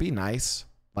 I don't know, be nice.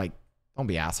 Like, don't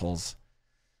be assholes.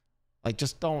 Like,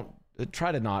 just don't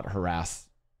try to not harass.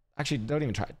 Actually, don't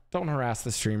even try. Don't harass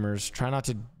the streamers. Try not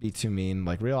to be too mean.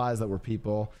 Like, realize that we're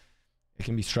people. It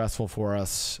can be stressful for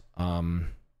us. Yeah,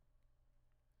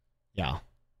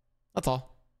 that's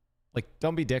all. Like,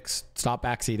 don't be dicks. Stop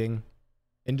backseating.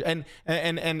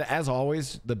 And as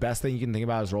always, the best thing you can think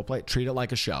about is roleplay. Treat it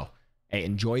like a show. Hey,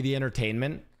 enjoy the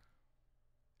entertainment.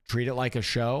 Treat it like a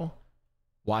show.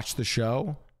 Watch the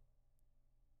show.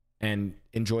 And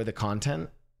enjoy the content.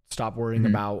 Stop worrying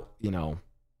about,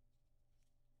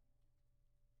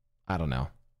 I don't know,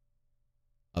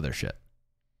 other shit.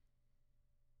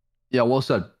 Yeah, well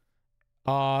said.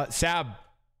 Ssaab,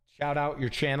 shout out your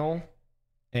channel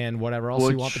and whatever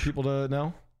else you want the people to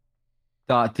know.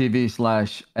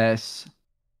 .tv/s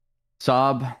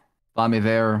Ssaab. Find me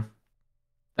there.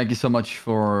 Thank you so much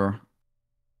for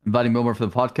inviting me over for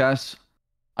the podcast.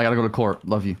 I gotta go to court.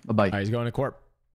 Love you. Bye-bye. He's going to court.